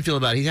 How's your husband feel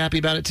about it? He's happy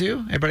about it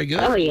too? Everybody good?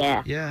 Oh,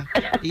 yeah. Yeah.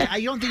 I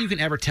don't think you can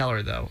ever tell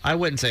her, though. I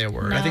wouldn't say a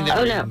word. No. I think that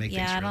would make things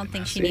Yeah, I don't really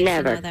think messy. she needs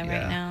to know that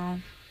right now.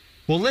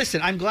 Well,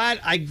 listen, I'm glad.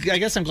 I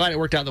guess I'm glad it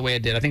worked out the way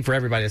it did. I think for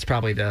everybody, it's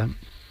probably the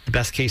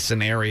best case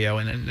scenario.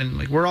 And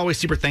like, we're always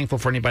super thankful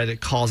for anybody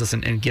that calls us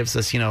and gives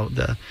us,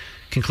 the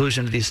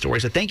conclusion to these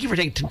stories. So thank you for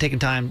taking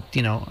time,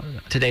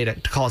 today to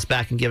call us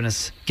back and giving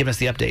us the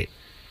update.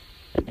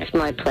 It's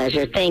my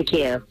pleasure. Thank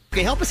you.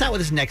 Okay, help us out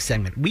with this next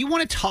segment. We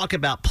want to talk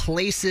about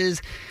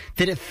places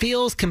that it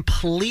feels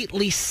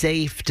completely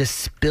safe to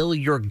spill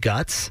your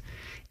guts,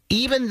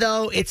 even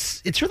though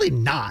it's really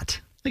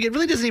not. Like, it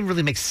really doesn't even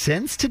really make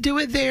sense to do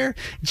it there.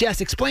 Jess,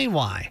 explain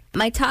why.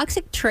 My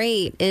toxic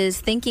trait is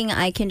thinking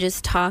I can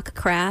just talk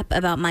crap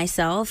about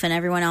myself and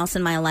everyone else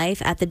in my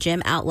life at the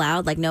gym out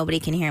loud like nobody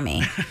can hear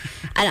me.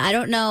 And I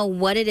don't know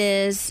what it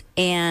is.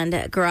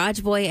 And Garage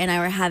Boy and I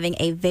were having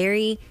a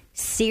very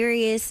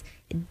serious,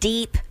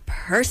 deep,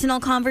 personal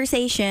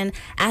conversation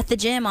at the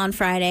gym on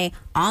Friday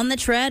on the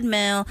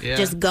treadmill,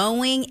 just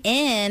going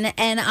in,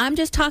 and I'm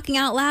just talking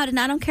out loud, and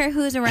I don't care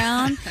who's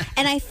around.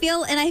 and I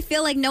feel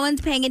like no one's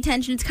paying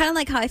attention. It's kind of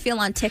like how I feel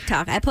on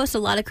TikTok. I post a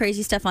lot of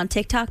crazy stuff on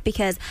TikTok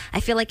because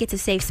I feel like it's a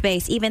safe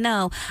space, even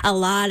though a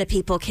lot of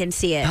people can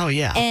see it. Oh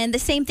yeah. And the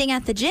same thing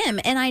at the gym.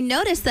 And I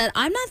noticed that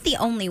I'm not the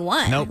only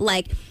one. Nope.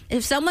 Like,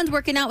 if someone's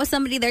working out with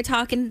somebody, they're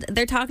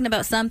talking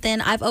about something.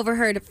 I've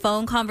overheard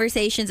phone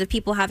conversations of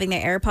people having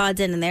their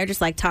AirPods in, and they're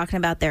just like talking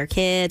about their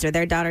kids, or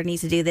their daughter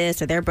needs to do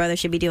this, or their brother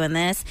should be doing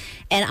this.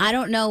 And I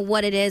don't know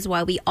what it is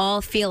why we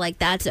all feel like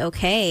that's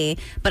okay,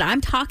 but I'm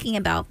talking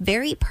about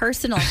very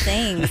personal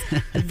things.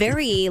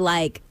 Very,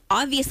 like,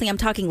 obviously I'm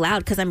talking loud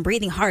because I'm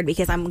breathing hard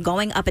because I'm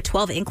going up a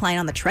 12 incline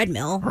on the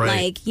treadmill. Right.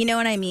 Like, you know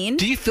what I mean?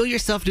 Do you feel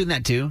yourself doing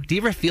that too? Do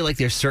you ever feel like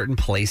there's certain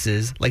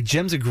places, like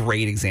gym's a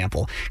great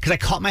example, because I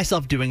caught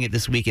myself doing it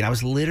this weekend. I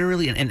was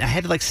literally, and I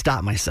had to like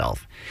stop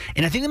myself.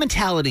 And I think the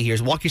mentality here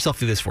is, walk yourself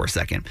through this for a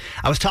second.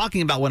 I was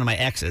talking about one of my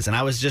exes, and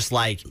I was just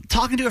like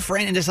talking to a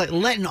friend and just like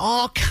letting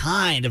all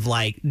kind of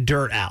like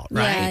dirt out,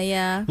 right?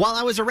 Yeah. While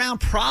I was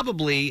around,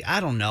 probably, I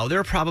don't know,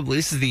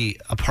 this is the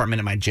apartment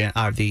at my gym,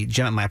 the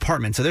gym at my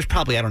apartment, so there's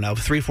probably, I don't know,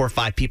 3, 4,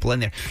 5 people in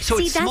there. So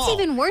See, it's that's small.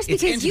 even worse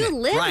It's because you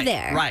intimate. live Right,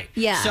 there. Right.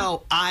 Yeah.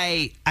 So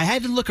I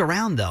had to look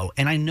around though,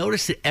 and I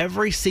noticed that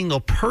every single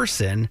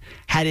person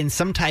had in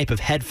some type of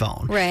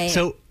headphone. Right.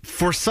 So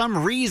for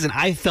some reason,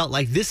 I felt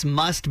like this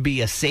must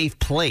be a safe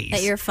place.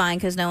 That you're fine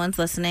because no one's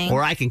listening.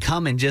 Or I can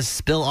come and just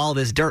spill all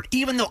this dirt,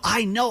 even though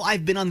I know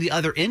I've been on the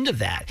other end of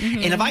that.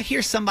 Mm-hmm. And if I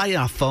hear somebody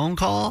on a phone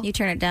call, you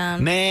turn it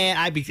down. Man,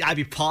 I'd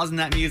be pausing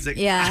that music.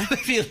 Yeah.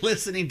 I'd be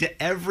listening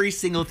to every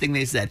single thing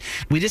they said.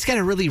 We just got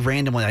a really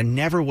random one I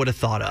never would have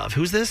thought of.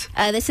 Who's this?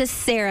 This is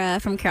Sarah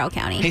from Carroll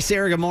County. Hey,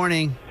 Sarah, good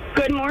morning.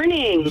 Good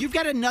morning. You've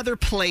got another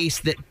place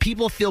that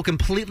people feel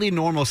completely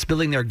normal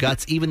spilling their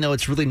guts, even though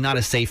it's really not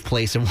a safe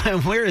place. And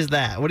where is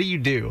that? What do you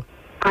do?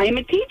 I am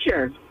a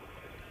teacher.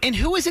 And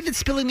who is it that's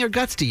spilling their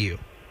guts to you?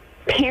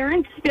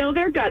 Parents spill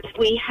their guts.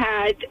 We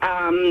had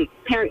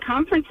parent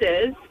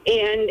conferences,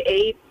 and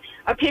a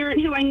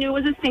parent who I knew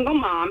was a single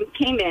mom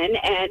came in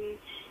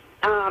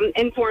and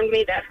informed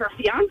me that her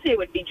fiance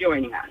would be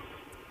joining us.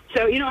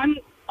 So, I'm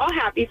all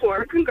happy for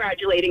her,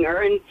 congratulating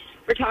her, and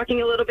we're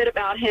talking a little bit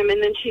about him,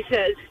 and then she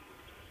says,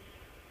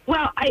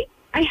 well, I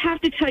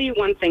have to tell you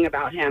one thing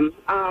about him.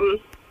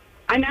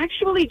 I'm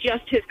actually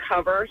just his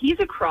cover. He's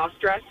a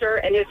cross-dresser,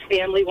 and his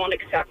family won't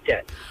accept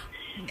it.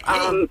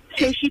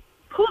 So she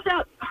pulls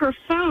out her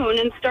phone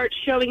and starts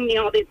showing me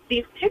all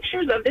these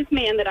pictures of this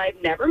man that I've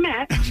never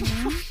met.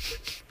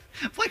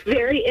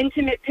 Very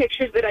intimate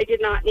pictures that I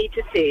did not need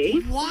to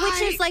see. Why?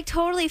 Which is like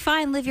totally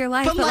fine, live your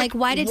life. But like,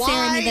 why did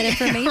Sarah need that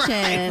information?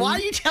 Right. Why are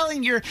you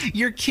telling your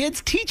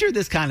kid's teacher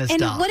this kind of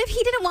stuff? And what if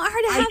he didn't want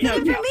her to have that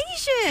information?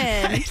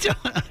 I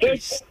don't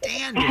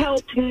understand it.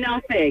 Helped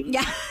nothing.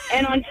 Yeah.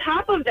 And on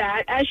top of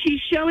that, as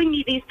she's showing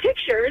me these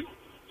pictures,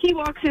 he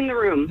walks in the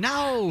room.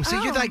 No.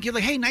 So you're like,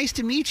 hey, nice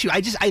to meet you.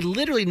 I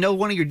literally know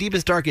one of your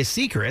deepest, darkest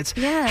secrets.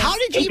 Yes. How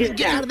did you even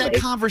get out of that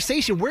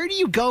conversation? Where do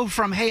you go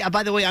from, hey,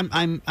 by the way,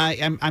 I'm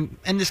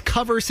in this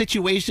cover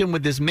situation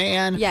with this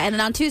man. Yeah, and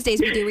then on Tuesdays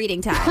we do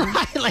reading time.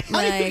 Right?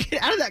 How do you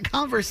get out of that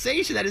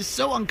conversation? That is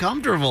so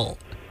uncomfortable.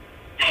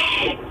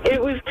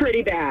 It was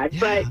pretty bad,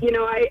 but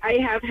I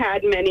have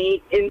had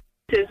many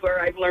instances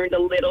where I've learned a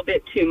little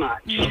bit too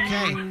much.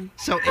 Okay.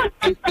 So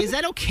is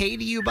that okay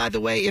to you, by the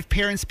way, if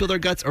parents spill their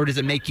guts, or does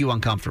it make you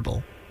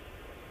uncomfortable?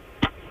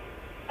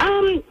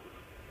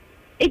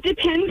 It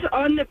depends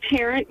on the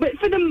parent, but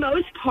for the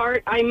most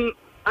part, I'm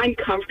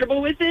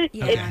comfortable with it.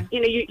 Yeah.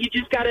 You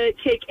just got to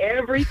take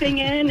everything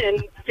in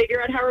and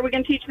figure out how are we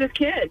going to teach this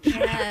kid.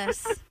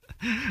 Yes.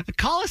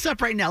 Call us up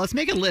right now. Let's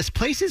make a list.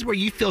 Places where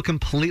you feel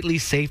completely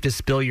safe to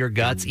spill your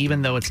guts,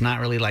 even though it's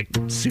not really like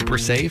super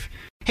safe.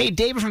 Hey,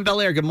 David from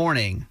Bel Air, good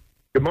morning.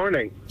 Good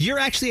morning. You're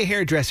actually a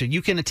hairdresser.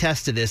 You can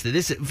attest to this.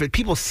 That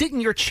people sit in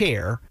your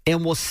chair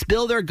and will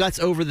spill their guts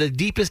over the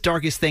deepest,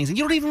 darkest things, and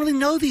you don't even really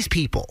know these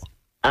people.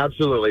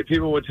 Absolutely.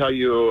 People will tell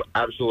you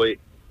absolutely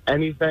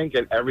anything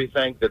and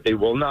everything that they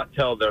will not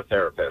tell their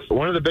therapist.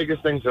 One of the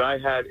biggest things that I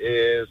had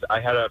is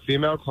I had a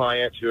female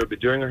client who had been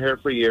doing her hair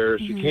for years.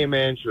 She came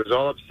in. She was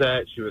all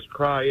upset. She was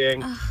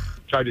crying.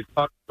 Tried to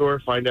talk to her,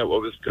 find out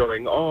what was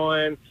going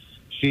on.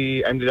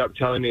 She ended up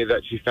telling me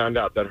that she found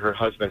out that her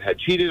husband had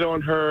cheated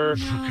on her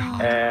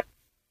and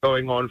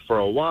going on for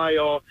a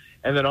while.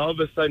 And then all of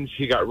a sudden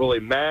she got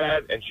really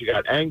mad and she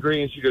got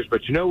angry and she goes,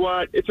 but you know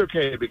what? It's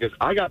okay because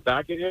I got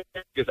back at him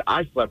because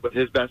I slept with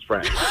his best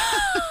friend.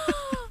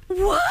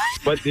 What?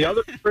 But the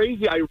other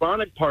crazy,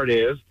 ironic part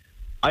is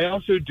I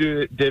also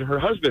did her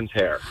husband's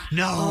hair.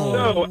 No.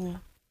 So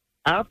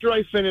after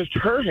I finished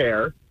her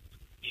hair,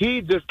 he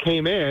just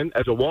came in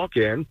as a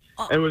walk-in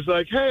and was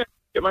like, hey,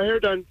 get my hair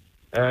done.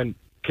 And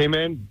came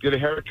in, get a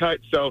haircut.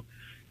 So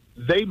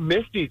they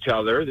missed each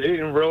other. They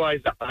didn't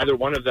realize that either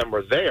one of them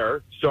were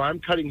there. So I'm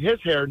cutting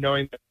his hair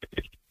knowing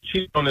that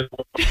she's on his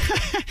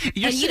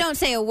And you don't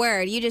say a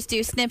word. You just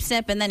do snip,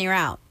 snip, and then you're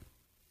out.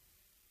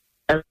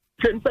 And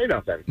couldn't say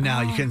nothing.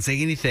 No, you couldn't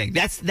say anything.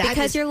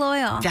 Because you're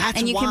loyal. That's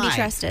and you why, can be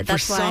trusted.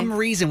 That's for why. some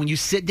reason, when you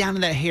sit down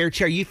in that hair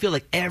chair, you feel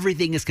like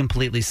everything is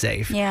completely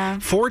safe. Yeah.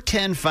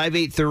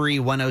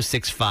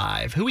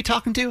 410-583-1065. Who are we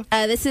talking to?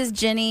 This is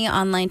Jenny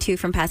on line 2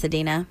 from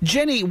Pasadena.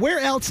 Jenny, where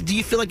else do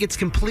you feel like it's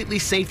completely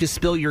safe to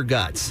spill your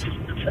guts?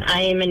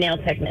 I am a nail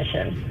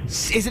technician.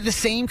 Is it the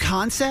same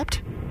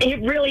concept? It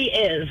really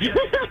is.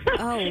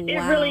 Oh, It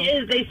wow. really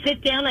is. They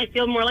sit down. I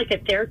feel more like a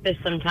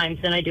therapist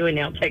sometimes than I do a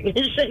nail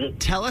technician.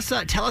 Tell us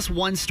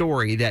one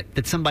story that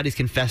somebody's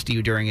confessed to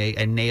you during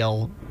a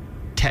nail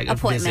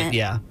appointment visit.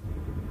 Yeah.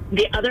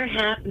 The other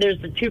half, there's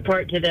a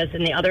two-part to this,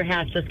 and the other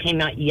half just came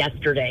out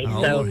yesterday.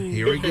 Oh, so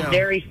here we this is go.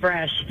 very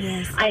fresh.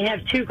 Yes. I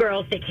have two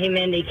girls that came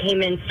in. They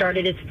came in,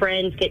 started as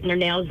friends, getting their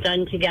nails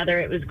done together.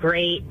 It was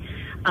great.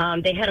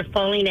 They had a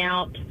falling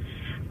out.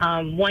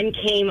 One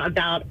came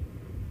about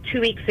 2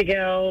 weeks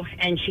ago,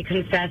 and she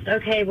confessed,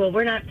 okay, well,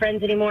 we're not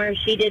friends anymore.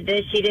 She did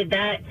this, she did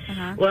that.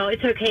 Well,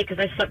 it's okay because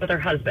I slept with her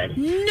husband.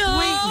 No! Wait,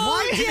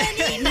 what?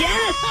 Jenny, no!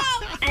 Yes!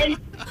 And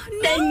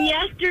then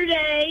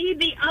yesterday,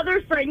 the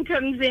other friend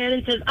comes in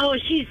and says, oh,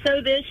 she's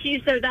so this,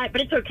 she's so that, but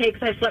it's okay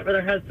because I slept with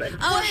her husband.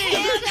 Oh,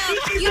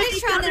 Hannah, you're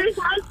just trying to...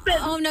 husband.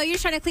 Oh, no, you're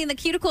trying to clean the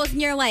cuticles,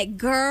 and you're like,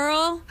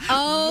 girl,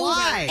 oh.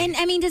 Why? And,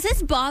 I mean, does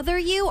this bother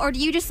you, or do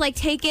you just, like,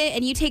 take it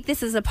and you take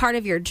this as a part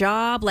of your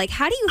job? Like,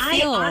 how do you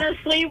feel? I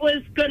honestly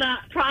was going to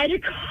try to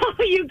call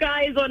you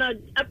guys on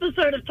an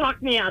episode of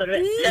Talk Me Out of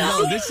It.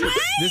 No, this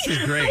is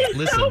great. It's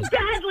Listen. so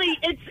badly.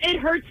 It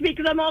hurts me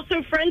because I'm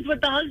also friends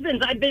with the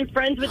husbands. I've been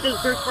friends with this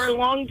group for a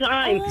long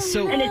time. And it's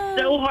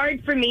so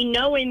hard for me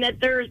knowing that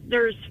they're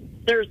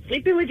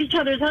sleeping with each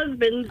other's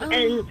husbands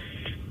and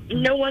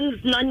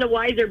none the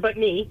wiser but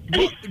me.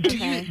 Well, do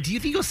you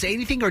think you'll say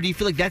anything, or do you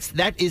feel like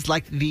that is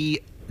like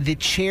the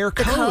chair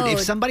code? If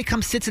somebody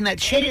comes sits in that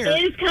chair,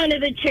 it is kind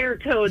of the chair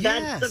code.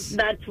 Yes.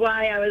 That's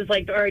why I was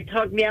like, all right,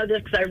 talk me out of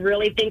this because I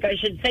really think I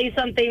should say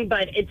something,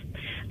 but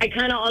I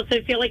kind of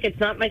also feel like it's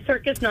not my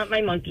circus, not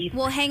my monkeys.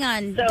 Well, hang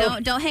on.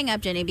 Don't hang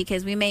up, Jenny,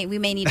 because we may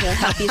need to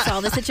help you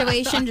solve the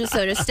situation. Just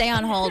stay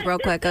on hold real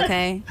quick,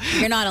 okay?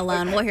 You're not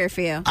alone. We're here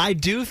for you. I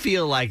do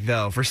feel like,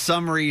 though, for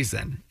some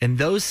reason, in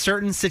those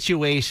certain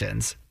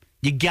situations,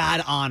 you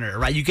gotta honor it,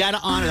 right? You gotta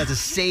honor that's a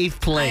safe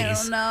place.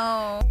 I don't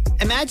know.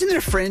 Imagine that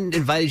a friend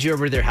invited you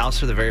over to their house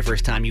for the very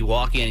first time. You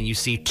walk in and you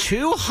see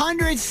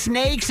 200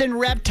 snakes and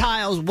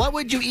reptiles. What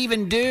would you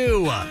even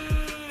do?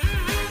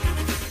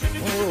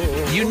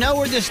 You know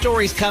where this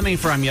story's coming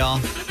from, y'all.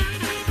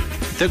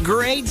 The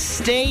great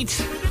state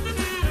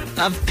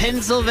of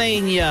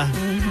Pennsylvania.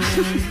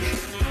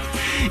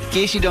 In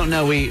case you don't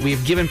know,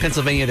 we've given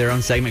Pennsylvania their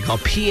own segment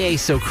called PA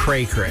So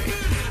Cray Cray.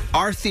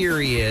 Our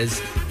theory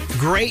is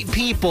great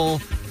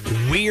people,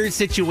 weird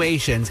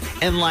situations,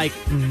 and like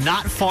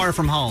not far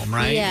from home,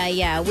 right?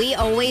 Yeah. We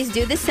always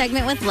do this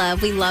segment with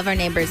love. We love our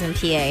neighbors in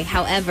PA.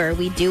 However,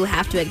 we do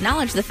have to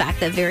acknowledge the fact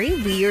that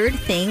very weird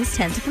things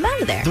tend to come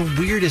out of there. The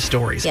weirdest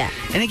stories. Yeah.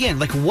 And again,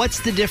 like,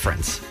 what's the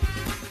difference?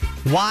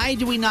 Why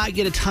do we not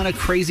get a ton of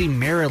crazy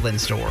Maryland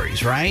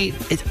stories, right?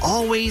 It's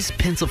always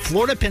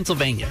Florida,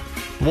 Pennsylvania.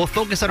 We'll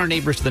focus on our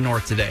neighbors to the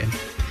north today.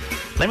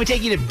 Let me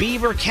take you to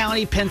Beaver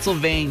County,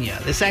 Pennsylvania.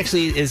 This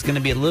actually is going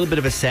to be a little bit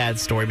of a sad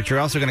story, but you're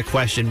also going to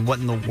question what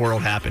in the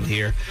world happened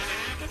here.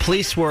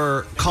 Police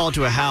were called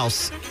to a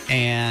house,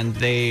 and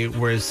there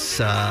was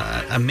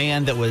a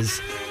man that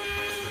was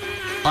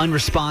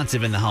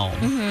unresponsive in the home.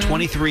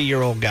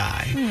 23-year-old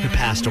guy who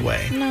passed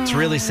away. No. It's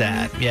really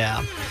sad.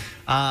 Yeah.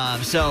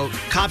 So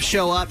cops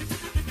show up.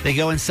 They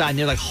go inside, and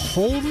they're like,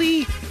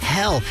 holy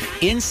hell.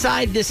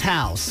 Inside this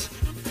house,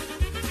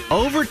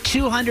 over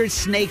 200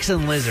 snakes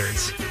and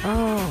lizards.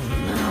 Oh,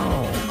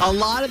 no. A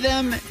lot of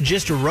them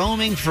just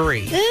roaming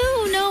free.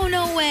 Ooh, no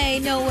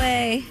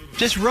way.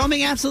 Just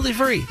roaming absolutely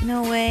free.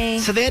 No way.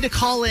 So they had to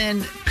call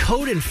in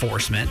code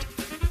enforcement.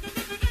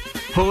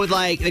 Who would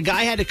the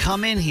guy had to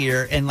come in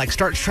here and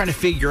start trying to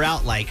figure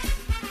out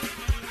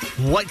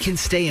what can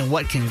stay and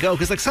what can go.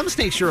 Because some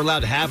snakes you're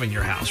allowed to have in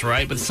your house,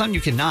 right? But some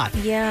you cannot.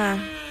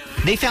 Yeah.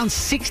 They found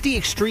 60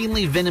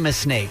 extremely venomous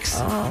snakes.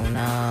 Oh,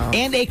 no.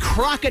 And a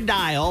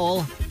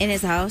crocodile. In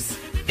his house?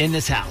 In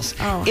this house.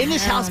 Oh, in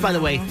this house, by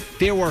the way,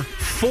 there were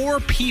 4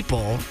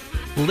 people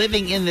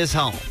living in this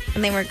home.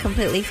 And they were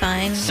completely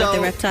fine with the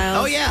reptiles?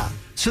 Oh, yeah.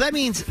 So that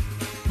means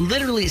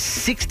literally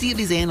 60 of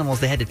these animals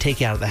they had to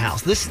take out of the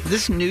house.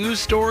 This news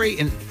story,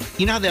 and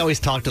you know how they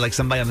always talk to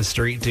somebody on the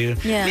street too?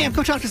 Yeah. Man,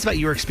 come talk to us about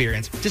your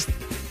experience. Just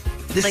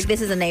this,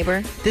 this is a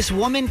neighbor? This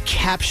woman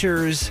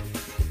captures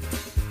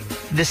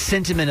the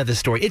sentiment of the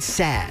story. It's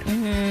sad.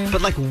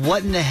 But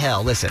what in the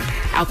hell? Listen.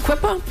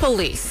 Alquipa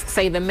police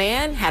say the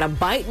man had a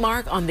bite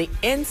mark on the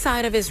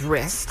inside of his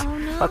wrist. Oh,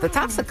 no. But the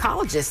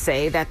toxicologists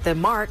say that the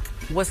mark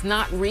was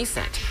not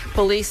recent.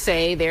 Police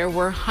say there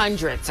were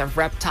hundreds of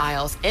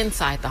reptiles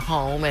inside the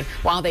home, and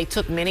while they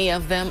took many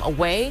of them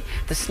away,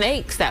 the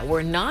snakes that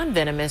were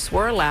non-venomous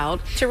were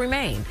allowed to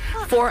remain.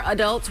 4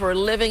 adults were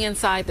living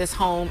inside this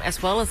home,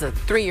 as well as a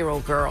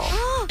 3-year-old girl.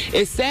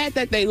 It's sad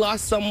that they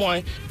lost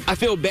someone. I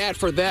feel bad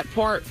for that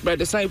part, but at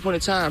the same point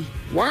in time,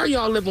 why are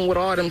y'all living with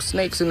all them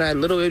snakes in that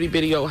little itty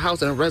bitty old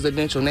house in a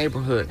residential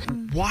neighborhood?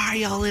 Why are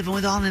y'all living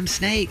with all them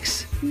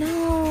snakes?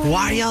 No.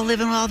 Why are y'all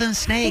living with all them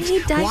snakes?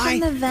 Did he die from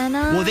the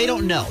venom? Well, they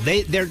don't know.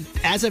 They're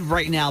as of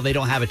right now, they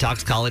don't have a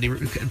toxicology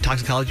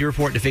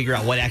report to figure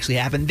out what actually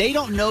happened. They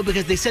don't know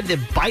because they said the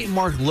bite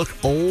mark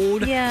looked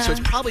old. Yeah. So it's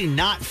probably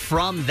not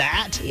from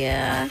that.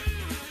 Yeah.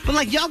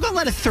 But y'all gonna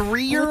let a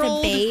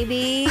 3-year-old with a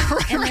baby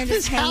and they're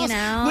just hanging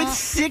out with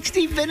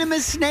 60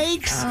 venomous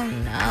snakes? Oh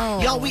no!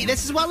 Y'all,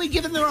 this is why we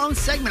give them their own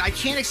segment. I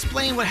can't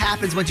explain what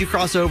happens once you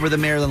cross over the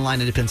Maryland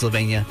line into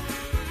Pennsylvania.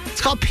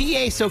 It's called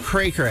PA, so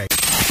cray-cray.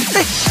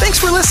 Hey, thanks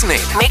for listening.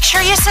 Make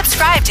sure you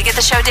subscribe to get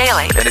the show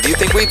daily. And if you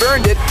think we've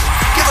earned it,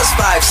 give us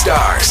 5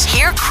 stars.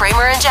 Hear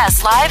Kramer and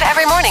Jess live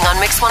every morning on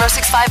Mix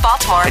 106.5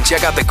 Baltimore. And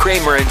check out the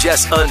Kramer and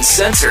Jess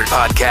Uncensored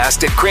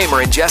podcast at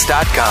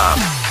kramerandjess.com.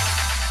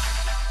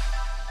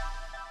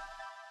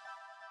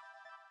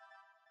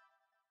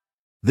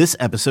 This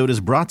episode is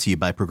brought to you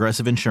by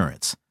Progressive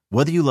Insurance.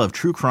 Whether you love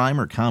true crime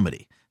or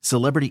comedy,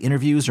 celebrity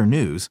interviews or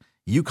news,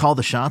 you call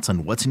the shots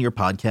on what's in your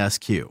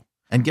podcast queue.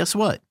 And guess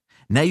what?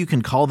 Now you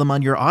can call them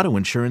on your auto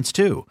insurance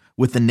too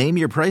with the Name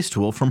Your Price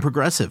tool from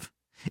Progressive.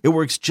 It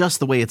works just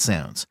the way it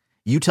sounds.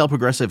 You tell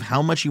Progressive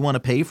how much you want to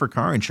pay for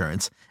car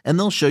insurance, and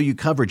they'll show you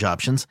coverage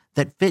options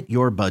that fit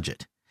your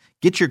budget.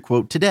 Get your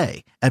quote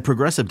today at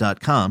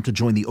Progressive.com to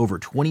join the over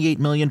 28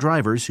 million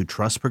drivers who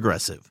trust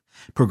Progressive.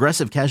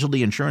 Progressive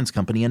Casualty Insurance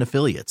Company and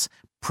Affiliates.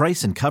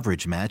 Price and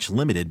coverage match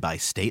limited by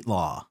state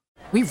law.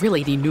 We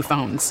really need new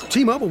phones.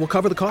 T-Mobile will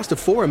cover the cost of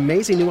 4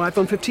 amazing new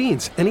iPhone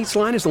 15s, and each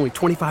line is only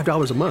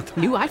 $25 a month.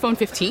 New iPhone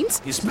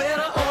 15s? It's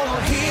better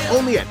over here.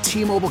 Only at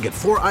T-Mobile, get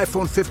 4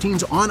 iPhone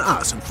 15s on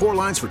us and 4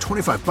 lines for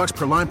 $25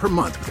 per line per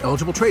month with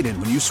eligible trade-in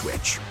when you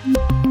switch.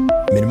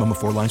 Minimum of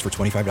 4 lines for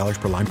 $25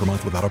 per line per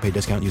month with autopay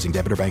discount using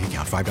debit or bank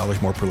account.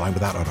 $5 more per line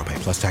without autopay,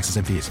 plus taxes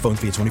and fees. Phone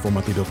fee at 24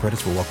 monthly bill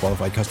credits for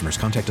well-qualified customers.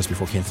 Contact us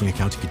before canceling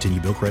account to continue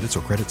bill credits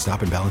or credit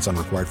stop and balance on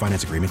required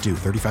finance agreement due.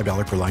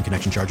 $35 per line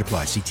connection charge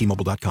applies. See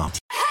T-Mobile.com.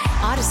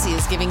 Odyssey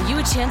is giving you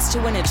a chance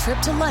to win a trip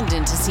to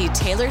London to see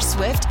Taylor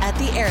Swift at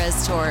the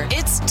Eras Tour.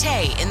 It's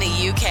Tay in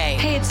the UK.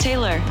 Hey, it's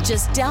Taylor.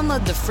 Just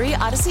download the free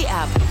Odyssey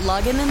app,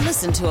 log in and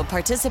listen to a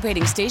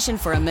participating station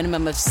for a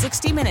minimum of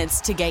 60 minutes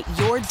to get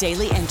your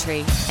daily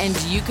entry. And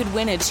you could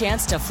win a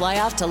chance to fly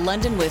off to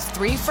London with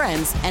 3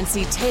 friends and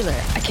see Taylor.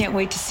 I can't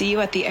wait to see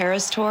you at the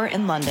Eras Tour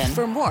in London.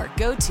 For more,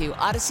 go to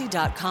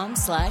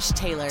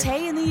odyssey.com/Taylor.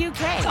 Tay in the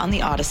UK. It's on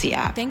the Odyssey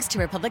app. Thanks to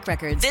Republic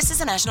Records. This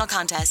is a national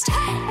contest.